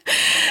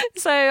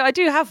 So I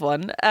do have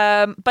one.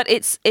 But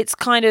it's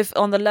kind of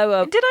on the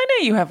lower. Did I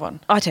know you have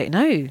one? I don't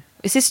know.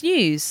 Is this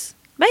news?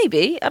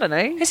 Maybe. I don't know.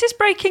 Is this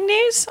breaking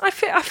news? I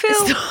feel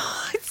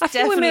It's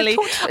definitely.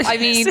 I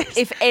mean,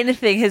 if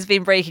anything has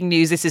been breaking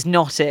news, this is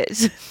not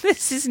it.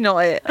 This is not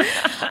it.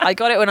 I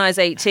got it when I was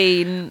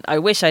 18. I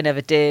wish I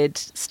never did.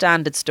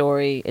 Standard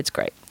story. It's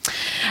great.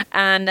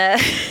 And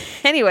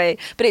anyway,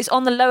 but it's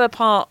on the lower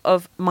part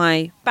of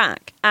my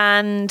back,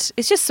 and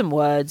it's just some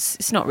words.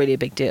 It's not really a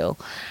big deal.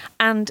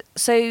 And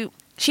so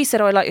she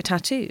said, "Oh, I like your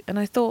tattoo." And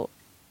I thought,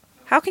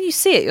 how can you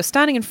see it? You're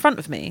standing in front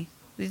of me.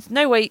 There's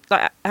no way,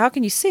 like, how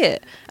can you see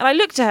it? And I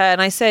looked at her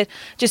and I said,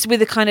 just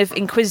with a kind of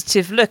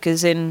inquisitive look,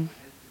 as in,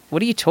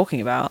 what are you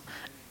talking about?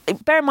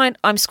 Bear in mind,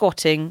 I'm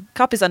squatting,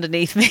 cup is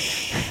underneath me.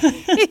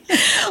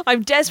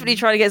 I'm desperately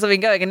trying to get something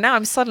going, and now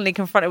I'm suddenly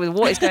confronted with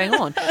what is going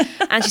on.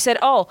 And she said,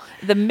 "Oh,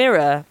 the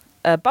mirror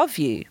above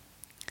you."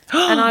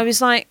 And I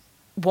was like,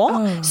 what?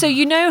 Oh. So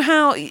you know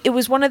how it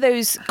was one of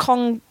those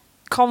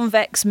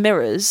convex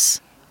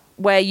mirrors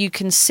where you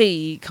can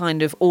see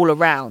kind of all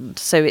around.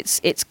 So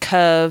it's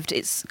curved,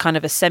 it's kind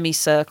of a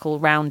semicircle,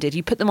 rounded.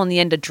 You put them on the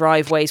end of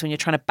driveways when you're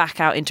trying to back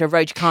out into a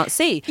road you can't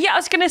see. Yeah, I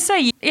was going to say,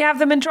 you have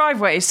them in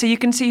driveways so you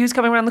can see who's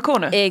coming around the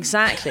corner.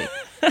 Exactly.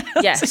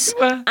 Yes.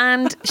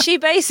 And she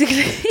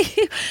basically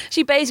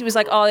was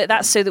like, "Oh,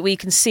 that's so that we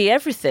can see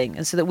everything,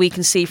 and so that we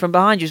can see from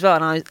behind you as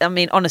well." And I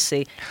mean,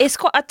 honestly, I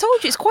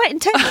told you, it's quite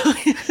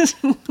intense.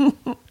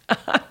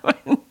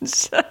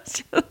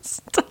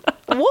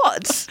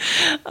 What?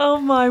 Oh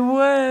my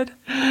word.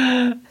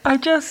 I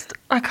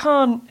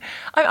can't.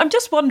 I'm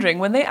just wondering,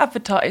 when they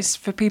advertise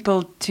for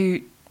people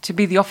to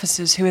be the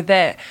officers who are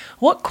there,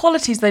 what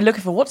qualities are they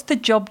looking for? What's the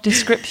job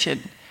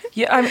description?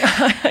 Yeah,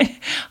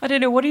 I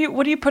don't know. What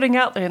are you putting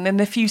out there? And then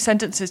the few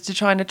sentences to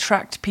try and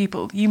attract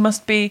people. You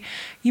must be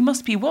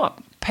what?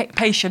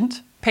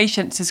 Patient.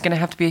 Patience is going to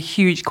have to be a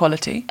huge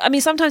quality. I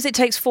mean, sometimes it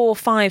takes 4,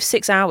 5,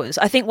 6 hours.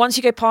 I think once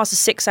you go past the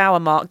 6-hour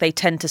mark, they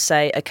tend to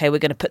say, "Okay, we're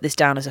going to put this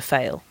down as a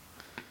fail."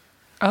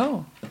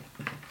 Oh.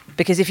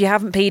 Because if you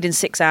haven't peed in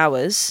 6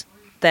 hours,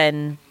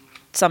 then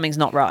something's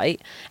not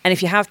right. And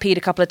if you have peed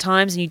a couple of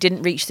times and you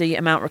didn't reach the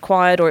amount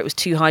required, or it was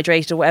too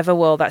hydrated or whatever,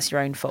 well, that's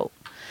your own fault.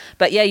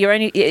 But yeah,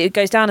 it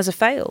goes down as a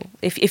fail.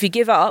 If you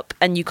give up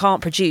and you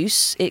can't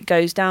produce, it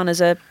goes down as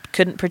a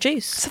couldn't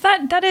produce. So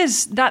that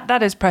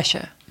is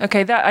pressure.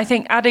 Okay, that, I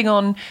think, adding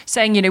on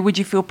saying, would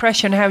you feel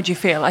pressure and how would you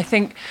feel? I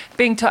think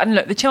being told, and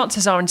look, the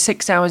chances are in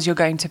 6 hours you're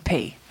going to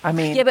pee. I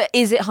mean, yeah, but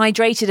is it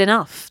hydrated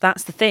enough?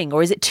 That's the thing.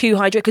 Or is it too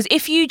hydrated? Because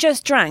if you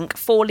just drank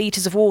 4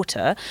 litres of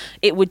water,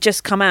 it would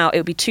just come out. It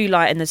would be too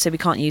light, and then say we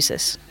can't use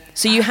this.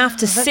 So you have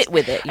to sit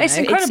with it. It's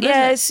incredible.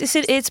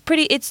 It's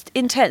pretty. It's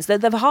intense.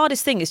 The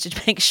hardest thing is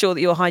to make sure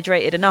that you're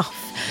hydrated enough,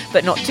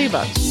 but not too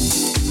much.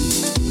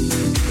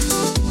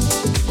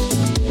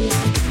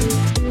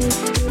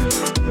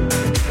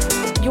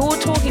 You're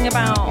talking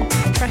about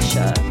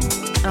pressure.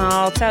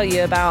 I'll tell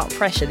you about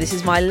pressure. This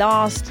is my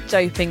last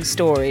doping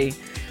story,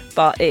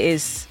 but it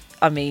is,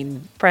 I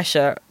mean,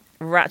 pressure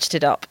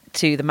ratcheted up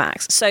to the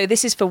max. So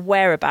this is for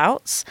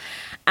whereabouts.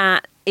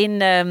 In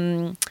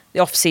the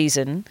off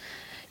season,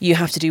 you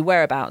have to do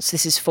whereabouts.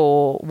 This is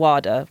for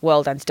WADA,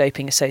 World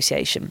Anti-Doping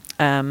Association.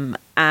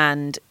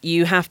 And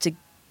you have to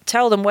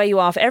tell them where you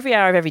are for every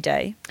hour of every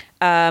day,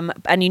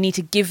 and you need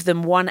to give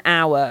them 1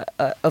 hour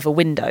of a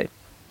window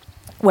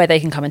where they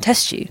can come and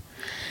test you.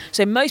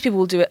 So most people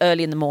will do it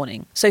early in the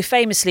morning. So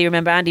famously,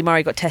 remember, Andy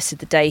Murray got tested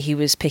the day he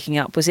was picking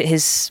up, was it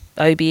his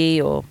OBE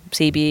or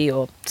CBE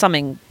or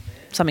something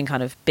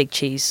kind of big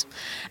cheese?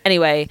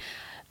 Anyway,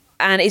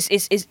 and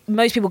it's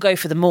most people go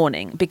for the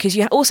morning because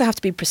you also have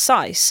to be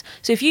precise.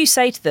 So if you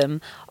say to them,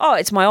 oh,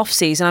 it's my off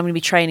season, I'm going to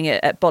be training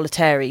at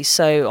Bollettieri.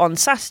 So on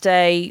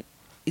Saturday,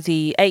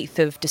 the 8th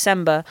of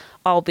December,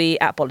 I'll be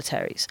at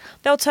Bollettieri's.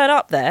 They'll turn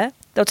up there.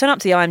 They'll turn up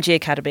to the IMG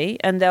Academy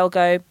and they'll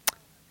go,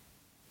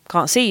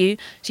 can't see you.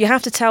 So you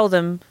have to tell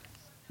them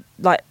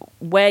like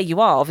where you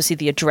are, obviously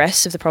the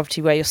address of the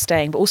property where you're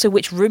staying, but also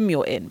which room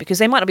you're in, because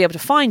they might not be able to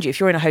find you. If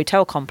you're in a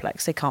hotel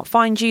complex, they can't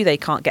find you, they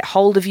can't get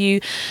hold of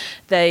you.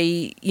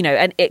 They,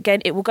 and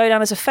again, it will go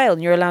down as a fail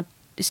and you're allowed,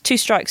 it's 2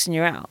 strikes and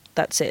you're out.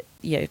 That's it.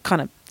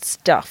 Kind of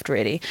stuffed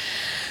really.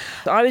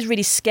 I was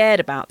really scared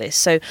about this.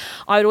 So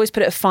I would always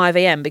put it at 5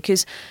 a.m.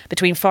 because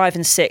between 5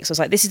 and 6, I was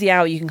like, this is the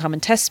hour you can come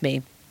and test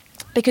me.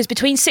 Because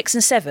between 6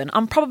 and 7,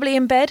 I'm probably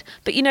in bed,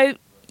 but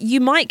you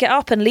might get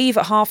up and leave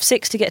at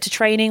 6:30 to get to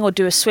training or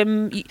do a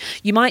swim.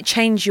 You might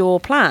change your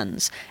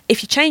plans.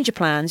 If you change your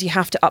plans, you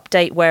have to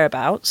update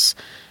whereabouts,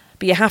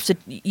 but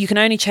you can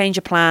only change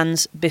your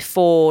plans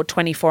before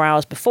 24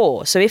 hours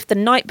before. So if the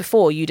night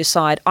before you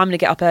decide, I'm going to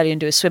get up early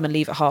and do a swim and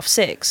leave at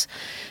 6:30,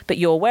 but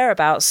your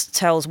whereabouts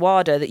tells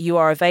WADA that you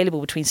are available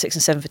between 6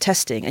 and 7 for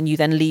testing, and you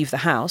then leave the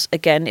house,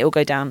 again, it will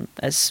go down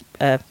as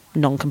a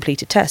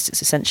non-completed test.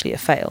 It's essentially a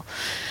fail.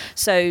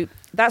 So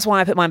that's why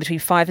I put mine between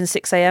 5 and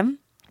 6 a.m.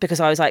 because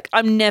I was like,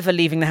 I'm never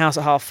leaving the house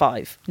at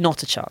 5:30.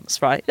 Not a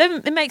chance, right?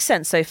 It makes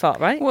sense so far,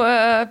 right?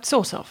 Well,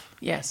 sort of,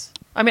 yes.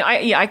 I mean,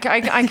 I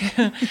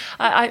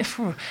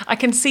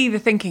can see the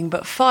thinking,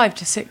 but 5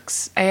 to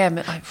 6 a.m.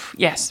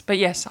 Yes,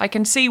 I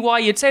can see why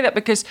you'd say that,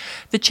 because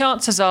the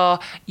chances are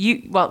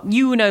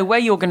you know where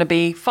you're going to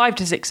be 5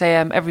 to 6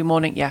 a.m. every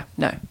morning. Yeah,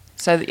 no.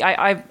 So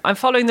I'm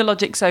following the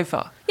logic so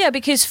far. Yeah,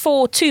 because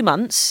for 2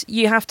 months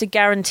you have to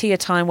guarantee a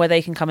time where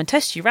they can come and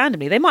test you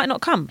randomly. They might not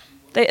come.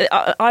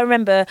 I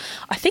remember,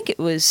 I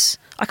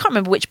can't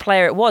remember which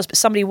player it was, but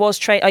somebody was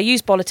trained. I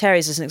use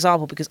Bollettieri's as an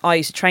example because I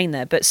used to train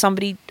there, but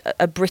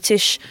a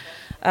British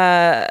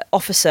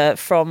officer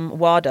from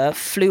WADA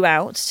flew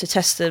out to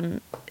test them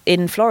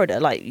in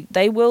Florida. Like,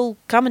 they will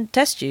come and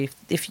test you.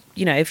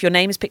 If your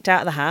name is picked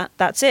out of the hat,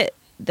 that's it.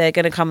 They're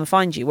going to come and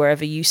find you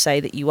wherever you say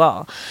that you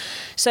are.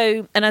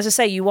 So, and as I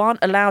say, you aren't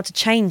allowed to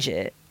change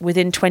it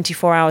within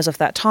 24 hours of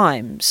that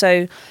time.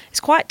 So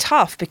it's quite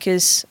tough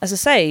because, as I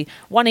say,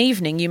 one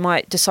evening you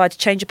might decide to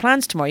change your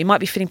plans tomorrow. You might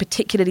be feeling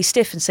particularly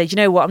stiff and say, you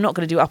know what, I'm not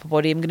going to do upper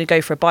body, I'm going to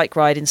go for a bike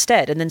ride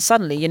instead. And then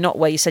suddenly you're not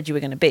where you said you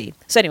were going to be.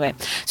 So anyway,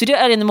 so we do it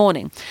early in the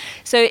morning.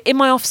 So in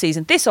my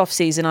this off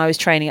season, I was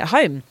training at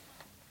home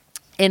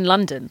in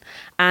London.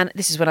 And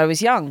this is when I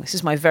was young. This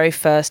is my very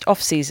first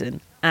off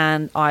season.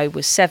 And I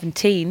was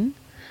 17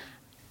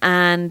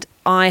 and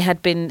I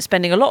had been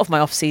spending a lot of my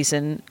off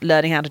season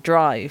learning how to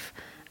drive,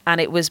 and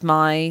it was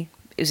the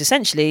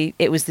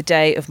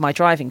day of my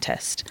driving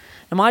test.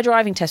 And my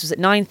driving test was at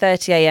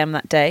 9:30 a.m.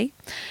 that day,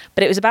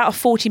 but it was about a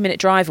 40-minute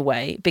drive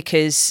away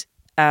because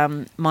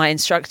my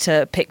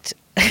instructor picked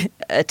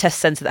a test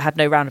centre that had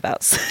no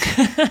roundabouts.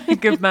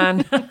 Good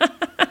man.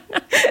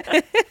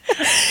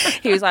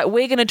 He was like,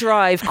 we're going to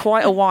drive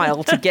quite a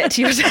while to get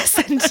to your test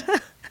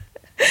centre.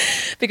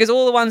 Because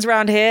all the ones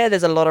around here,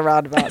 there's a lot of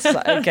roundabouts.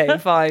 Like, okay,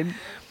 fine.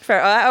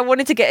 Fair. I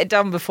wanted to get it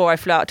done before I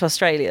flew out to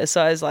Australia.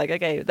 So I was like,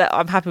 okay,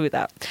 I'm happy with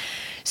that.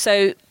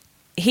 So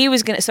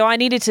so I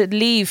needed to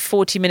leave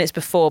 40 minutes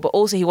before, but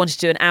also he wanted to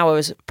do an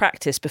hour's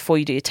practice before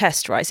you do your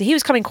test, right? So he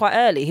was coming quite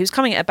early. He was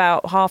coming at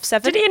about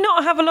 7:30. Did he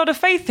not have a lot of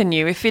faith in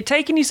you if he'd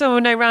taken you somewhere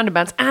with no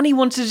roundabouts and he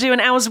wanted to do an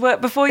hour's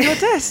work before your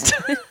test?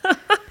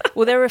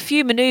 Well, there were a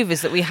few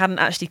manoeuvres that we hadn't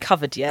actually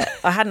covered yet.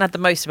 I hadn't had the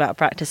most amount of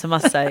practice, I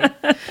must say.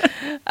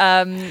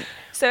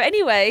 So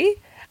anyway,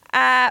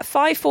 at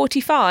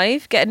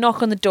 5:45, get a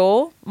knock on the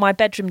door, my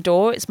bedroom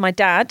door. It's my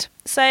dad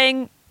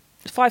saying,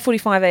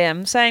 5:45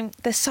 a.m, saying,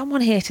 there's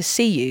someone here to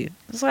see you.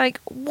 I was like,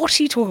 what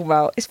are you talking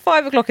about? It's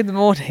 5 o'clock in the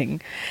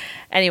morning.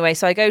 Anyway,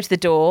 so I go to the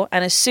door,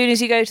 and as soon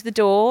as you go to the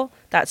door,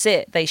 that's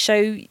it. They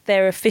show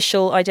their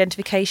official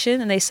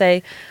identification and they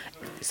say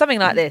something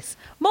like this: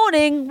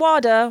 morning,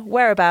 WADA,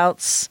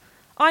 whereabouts?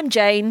 I'm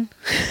Jane.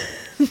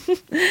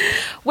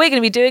 We're going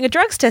to be doing a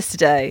drugs test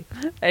today.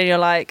 And you're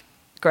like,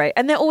 great.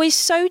 And they're always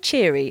so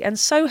cheery and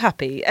so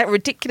happy at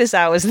ridiculous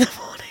hours in the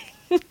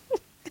morning.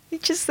 You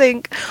just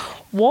think,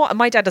 what? And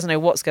my dad doesn't know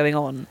what's going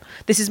on.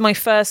 This is my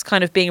first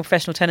kind of being a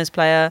professional tennis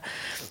player,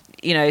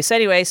 So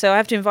anyway, so I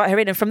have to invite her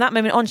in. And from that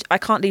moment on, I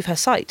can't leave her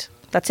sight.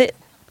 That's it.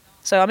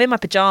 So I'm in my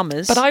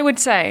pajamas. But I would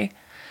say,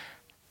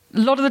 a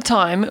lot of the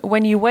time,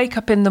 when you wake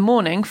up in the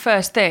morning,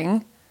 first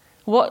thing,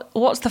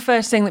 what's the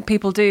first thing that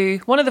people do?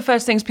 One of the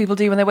first things people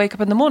do when they wake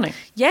up in the morning.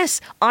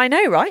 Yes, I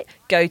know, right?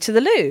 Go to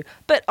the loo.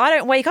 But I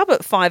don't wake up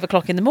at 5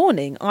 o'clock in the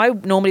morning. I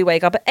normally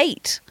wake up at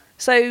 8.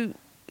 So,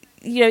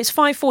 it's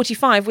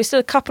 5:45. We're still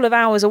a couple of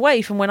hours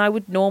away from when I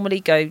would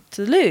normally go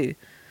to the loo.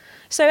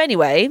 So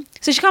anyway,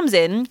 so she comes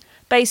in,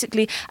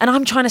 basically, and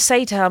I'm trying to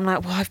say to her, I'm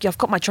like, well, I've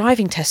got my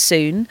driving test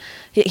soon.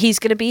 He's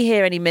going to be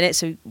here any minute,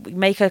 so we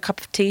make her a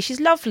cup of tea. She's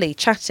lovely,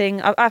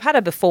 chatting. I've had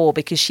her before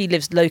because she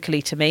lives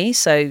locally to me,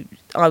 so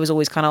I was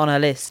always kind of on her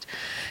list.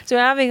 So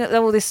we're having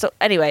all this stuff.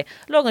 Anyway,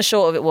 long and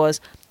short of it was,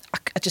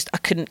 I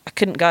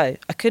couldn't go.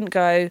 I couldn't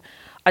go.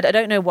 I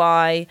don't know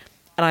why.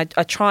 And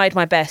I tried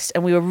my best,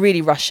 and we were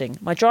really rushing.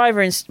 My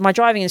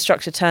driving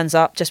instructor turns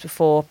up just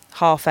before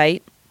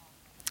 8:30,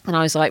 and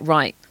I was like,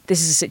 right,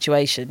 this is a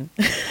situation.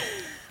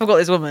 I've got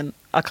this woman.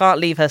 I can't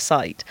leave her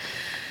sight.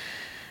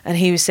 And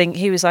he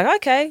was like,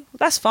 okay,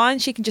 that's fine.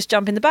 She can just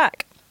jump in the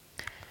back.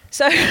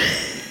 So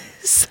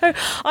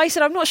I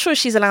said, I'm not sure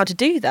she's allowed to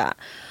do that.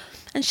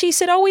 And she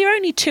said, oh, we're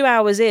only 2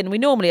 hours in. We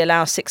normally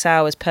allow 6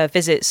 hours per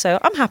visit, so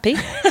I'm happy.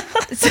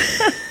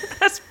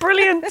 That's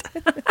brilliant.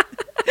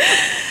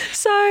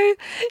 So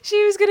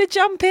she was going to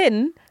jump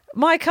in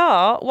my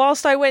car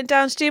whilst I went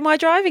down to do my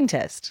driving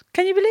test.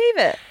 Can you believe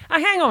it?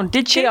 Hang on,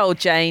 did she? The old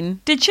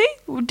Jane. Did she?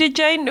 Did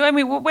Jane? I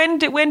mean, when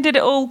did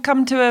it all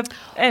come to an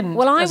end?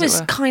 Well, I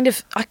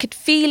could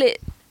feel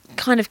it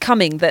kind of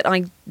coming that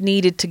I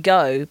needed to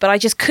go, but I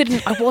just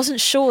couldn't. I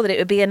wasn't sure that it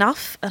would be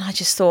enough, and I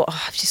just thought,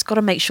 I've just got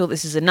to make sure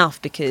this is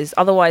enough, because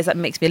otherwise that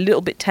makes me a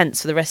little bit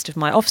tense for the rest of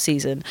my off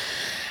season.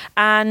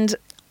 And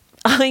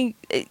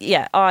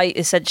I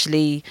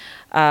essentially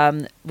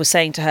was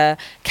saying to her,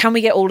 can we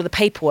get all of the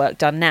paperwork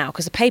done now?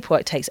 Because the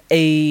paperwork takes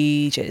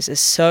ages. There's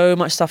so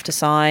much stuff to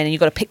sign, and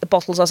you've got to pick the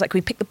bottles. I was like, can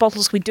we pick the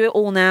bottles? Can we do it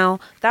all now?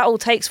 That all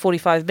takes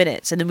 45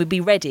 minutes, and then we'll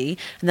be ready,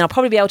 and then I'll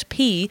probably be able to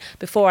pee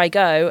before I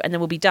go, and then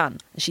we'll be done.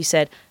 And she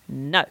said,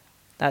 no,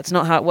 that's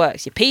not how it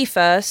works. You pee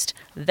first,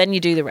 then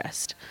you do the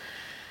rest.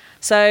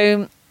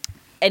 So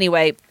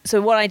anyway, so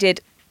what I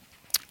did,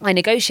 I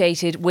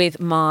negotiated with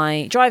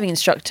my driving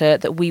instructor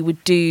that we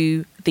would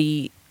do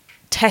the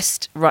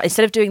test run,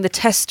 instead of doing the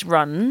test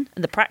run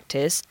and the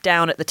practice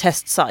down at the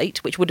test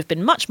site, which would have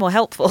been much more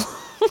helpful.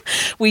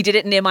 We did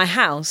it near my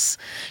house.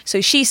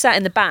 So she sat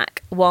in the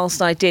back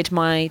whilst I did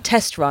my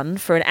test run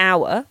for an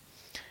hour.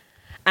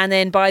 And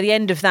then by the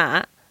end of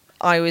that,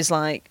 I was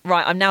like,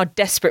 right, I'm now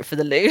desperate for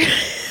the loo.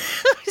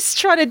 I was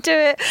trying to do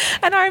it.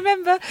 And I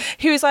remember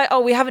he was like,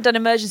 oh, we haven't done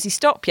emergency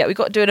stop yet. We've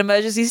got to do an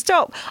emergency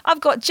stop. I've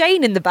got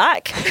Jane in the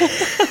back.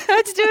 I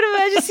had to do an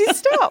emergency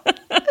stop.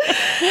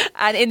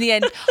 And in the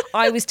end,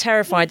 I was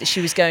terrified that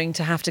she was going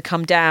to have to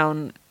come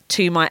down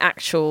to my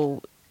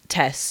actual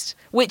test,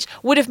 which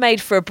would have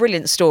made for a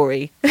brilliant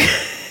story.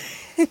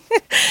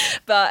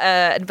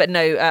 But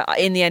no,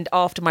 in the end,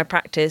 after my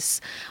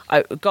practice,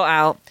 I got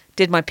out,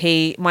 did my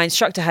pee. My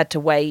instructor had to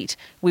wait.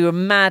 We were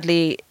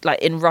madly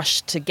in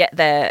rush to get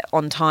there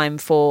on time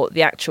for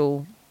the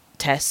actual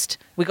test.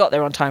 We got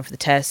there on time for the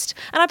test,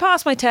 and I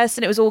passed my test,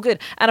 and it was all good.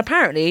 And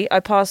apparently I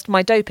passed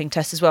my doping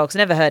test as well, because I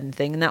never heard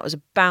anything, and that was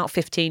about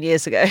 15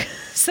 years ago.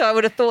 So I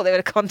would have thought they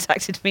would have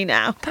contacted me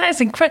now. That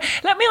is incredible.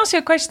 Let me ask you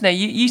a question though.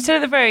 You said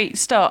at the very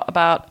start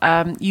about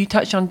you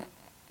touched on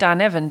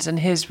Dan Evans, and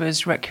his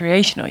was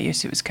recreational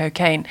use. It was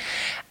cocaine.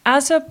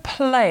 As a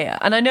player,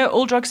 and I know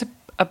all drugs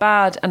are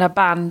bad and are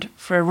banned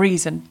for a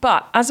reason,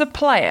 but as a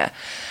player,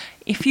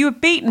 if you were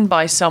beaten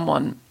by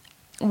someone,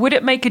 would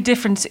it make a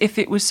difference if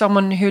it was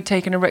someone who had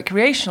taken a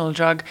recreational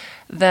drug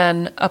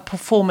than a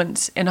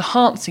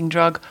performance-enhancing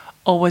drug,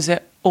 or was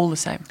it all the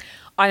same?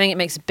 I think it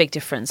makes a big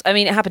difference. I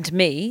mean, it happened to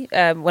me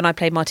when I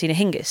played Martina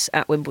Hingis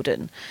at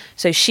Wimbledon.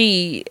 So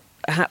she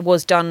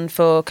was done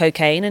for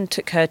cocaine and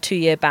took her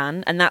 2-year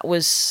ban, and that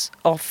was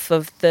off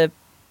of the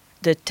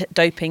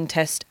doping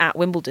test at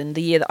Wimbledon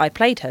the year that I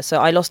played her. So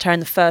I lost her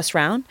in the first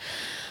round.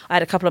 I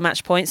had a couple of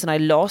match points and I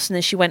lost, and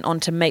then she went on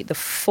to make the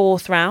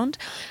 4th round.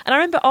 And I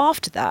remember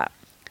after that,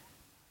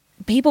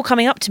 people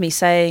coming up to me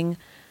saying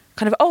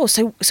kind of, oh,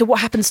 so what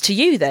happens to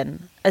you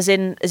then? As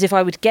if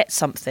I would get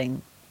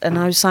something. And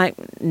I was like,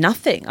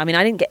 nothing. I mean,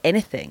 I didn't get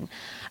anything.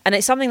 And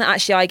it's something that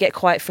actually I get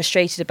quite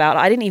frustrated about.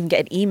 I didn't even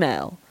get an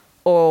email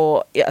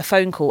or a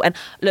phone call. And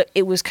look,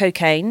 it was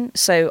cocaine,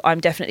 so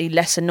I'm definitely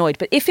less annoyed.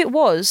 But if it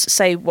was,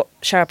 say, what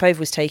Sharapova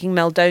was taking,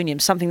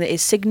 meldonium, something that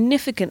is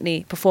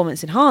significantly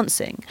performance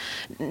enhancing,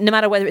 no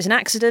matter whether it's an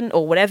accident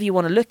or whatever you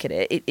want to look at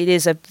it, it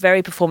is a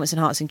very performance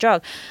enhancing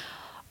drug.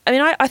 I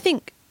mean, I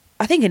think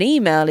an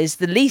email is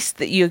the least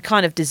that you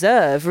kind of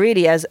deserve,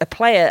 really, as a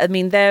player. I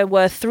mean, there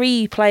were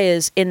 3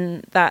 players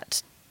in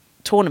that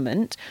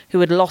tournament who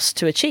had lost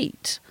to a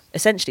cheat,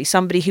 essentially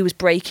somebody who was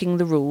breaking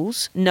the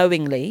rules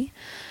knowingly.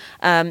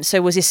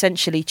 So was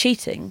essentially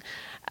cheating.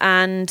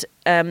 And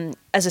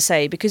as I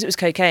say, because it was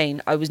cocaine,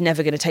 I was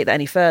never going to take that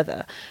any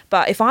further.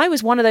 But if I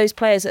was one of those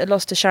players that had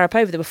lost to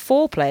Sharapova, there were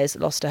 4 players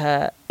that lost to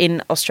her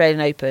in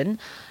Australian Open.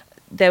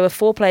 There were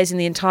 4 players in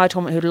the entire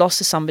tournament who lost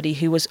to somebody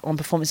who was on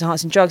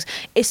performance-enhancing drugs.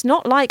 It's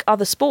not like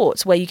other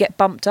sports where you get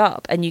bumped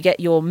up and you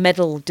get your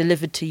medal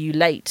delivered to you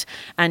late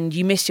and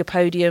you miss your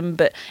podium,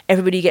 but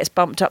everybody gets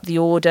bumped up the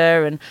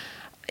order. And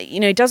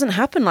it doesn't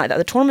happen like that.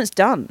 The tournament's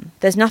done.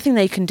 There's nothing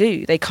they can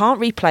do. They can't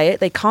replay it.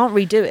 They can't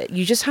redo it.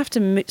 You just have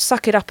to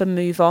suck it up and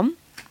move on.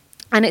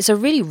 And it's a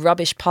really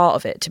rubbish part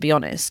of it, to be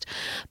honest.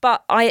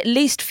 But I at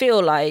least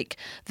feel like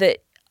that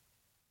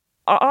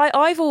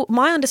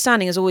my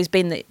understanding has always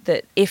been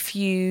that if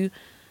you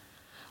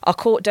are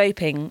caught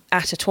doping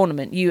at a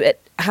tournament, you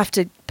have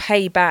to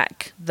pay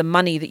back the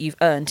money that you've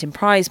earned in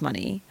prize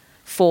money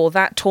for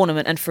that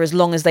tournament and for as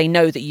long as they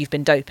know that you've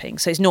been doping.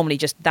 So it's normally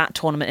just that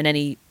tournament and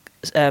any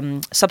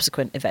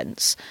subsequent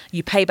events.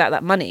 You pay back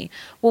that money.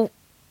 Well,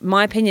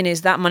 my opinion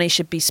is that money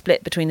should be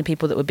split between the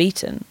people that were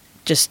beaten.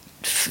 Just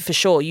for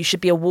sure, you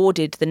should be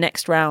awarded the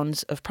next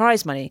rounds of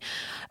prize money.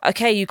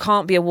 Okay, you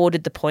can't be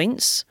awarded the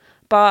points,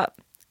 but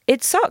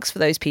it sucks for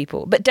those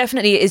people. But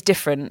definitely it is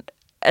different.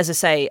 As I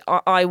say,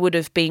 I would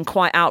have been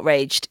quite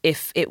outraged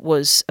if it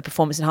was a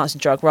performance-enhancing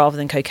drug rather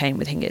than cocaine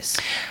with Hingis.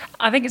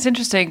 I think it's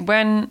interesting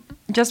when,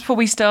 just before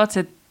we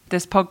started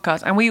this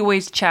podcast, and we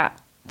always chat,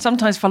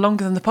 sometimes for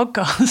longer than the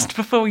podcast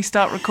before we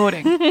start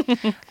recording.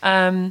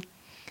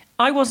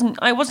 I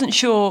wasn't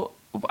sure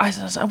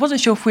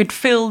if we'd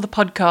fill the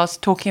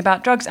podcast talking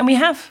about drugs, and we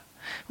have.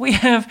 We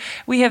have.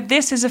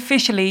 This is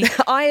officially.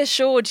 I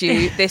assured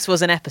you this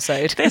was an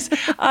episode. This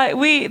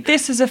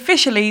is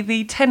officially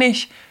the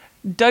Tennis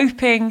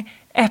doping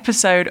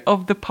episode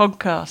of the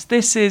podcast.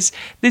 This is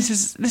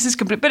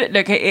complete. But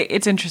look,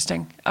 it's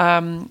interesting.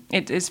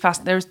 It is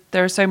fascinating.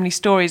 There are so many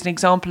stories and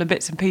example and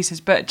bits and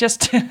pieces. But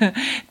just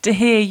to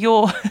hear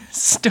your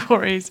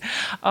stories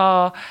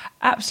are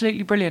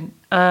absolutely brilliant.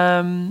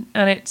 And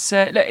it's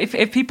look,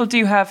 if people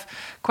do have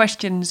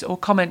questions or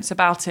comments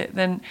about it,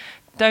 then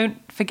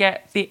don't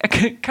forget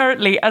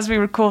currently, as we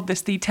record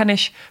this, the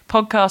Tennis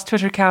podcast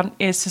Twitter account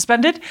is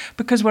suspended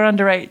because we're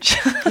underage.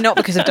 Not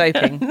because of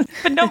doping.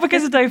 But not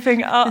because of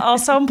doping. Our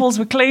samples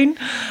were clean.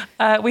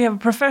 We have a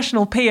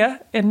professional peer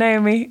in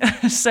Naomi,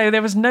 so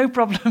there was no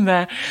problem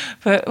there.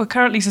 But we're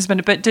currently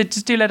suspended. But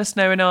just do let us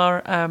know in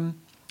our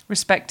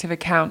respective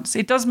accounts.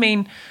 It does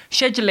mean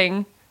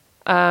scheduling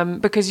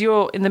because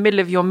you're in the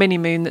middle of your mini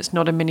moon that's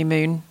not a mini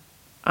moon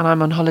and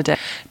I'm on holiday.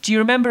 Do you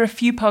remember a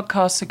few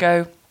podcasts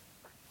ago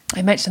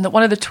I mentioned that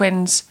one of the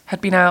twins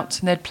had been out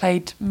and they'd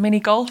played mini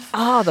golf.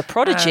 Ah, the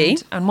prodigy.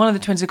 And one of the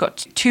twins had got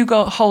two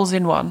holes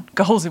in one.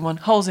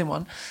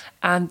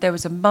 And there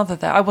was a mother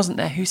there, I wasn't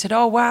there, who said,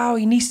 oh, wow,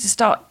 he needs to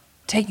start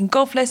taking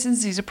golf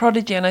lessons. He's a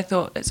prodigy. And I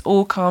thought, let's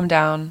all calm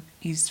down.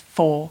 He's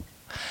 4.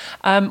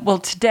 Well,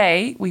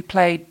 today we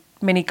played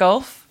mini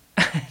golf.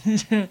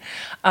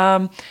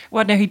 Well,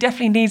 no, he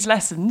definitely needs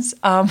lessons.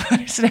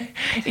 So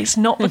it's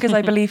not because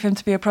I believe him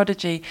to be a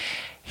prodigy.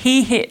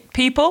 He hit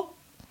people.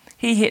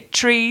 He hit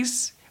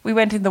trees. We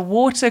went in the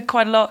water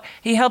quite a lot.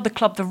 He held the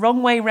club the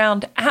wrong way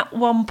round at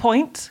one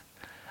point.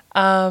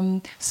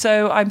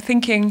 So I'm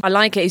thinking... I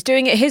like it. He's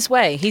doing it his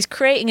way. He's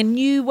creating a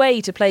new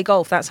way to play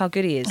golf. That's how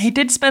good he is. He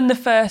did spend the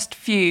first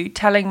few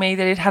telling me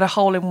that he'd had a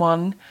hole in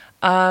one.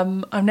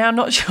 I'm now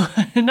not sure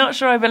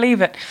I believe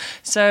it.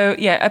 So,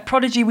 yeah, a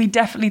prodigy we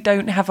definitely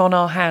don't have on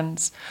our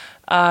hands.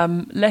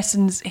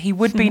 Lessons he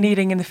would be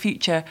needing in the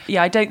future.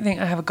 Yeah, I don't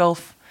think I have a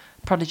golf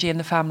prodigy in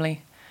the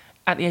family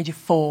at the age of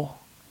 4.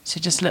 So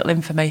just a little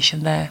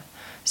information there.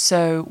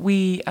 So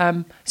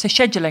so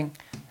scheduling.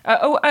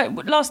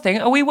 Last thing,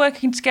 are we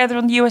working together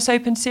on the US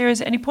Open series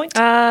at any point?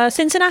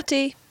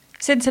 Cincinnati.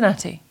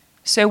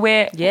 So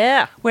we're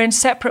in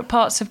separate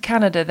parts of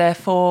Canada,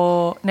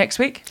 therefore, next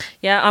week?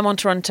 Yeah, I'm on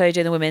Toronto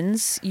doing the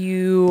women's.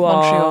 You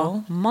Montreal.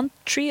 are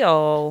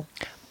Montreal.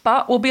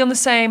 But we'll be on the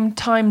same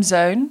time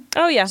zone.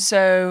 Oh, yeah.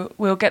 So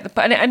we'll get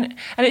the... And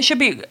it should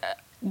be...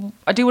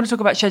 I do want to talk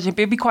about scheduling, but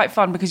it'll be quite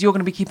fun because you're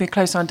going to be keeping a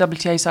close eye on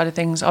WTA side of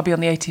things. I'll be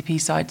on the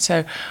ATP side.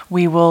 So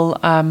we will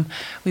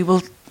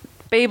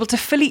be able to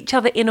fill each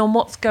other in on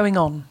what's going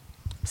on.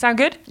 Sound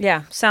good?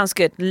 Yeah, sounds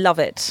good. Love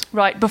it.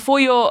 Right, before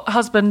your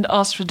husband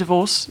asks for a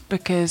divorce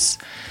because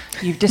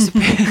you've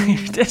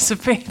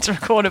disappeared to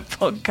record a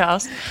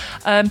podcast,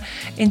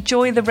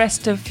 enjoy the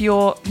rest of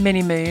your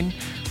mini moon,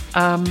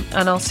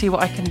 and I'll see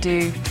what I can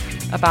do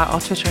about our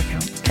Twitter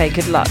account. Okay,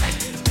 good luck.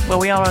 Well,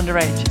 we are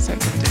underage, so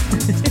it could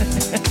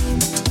do.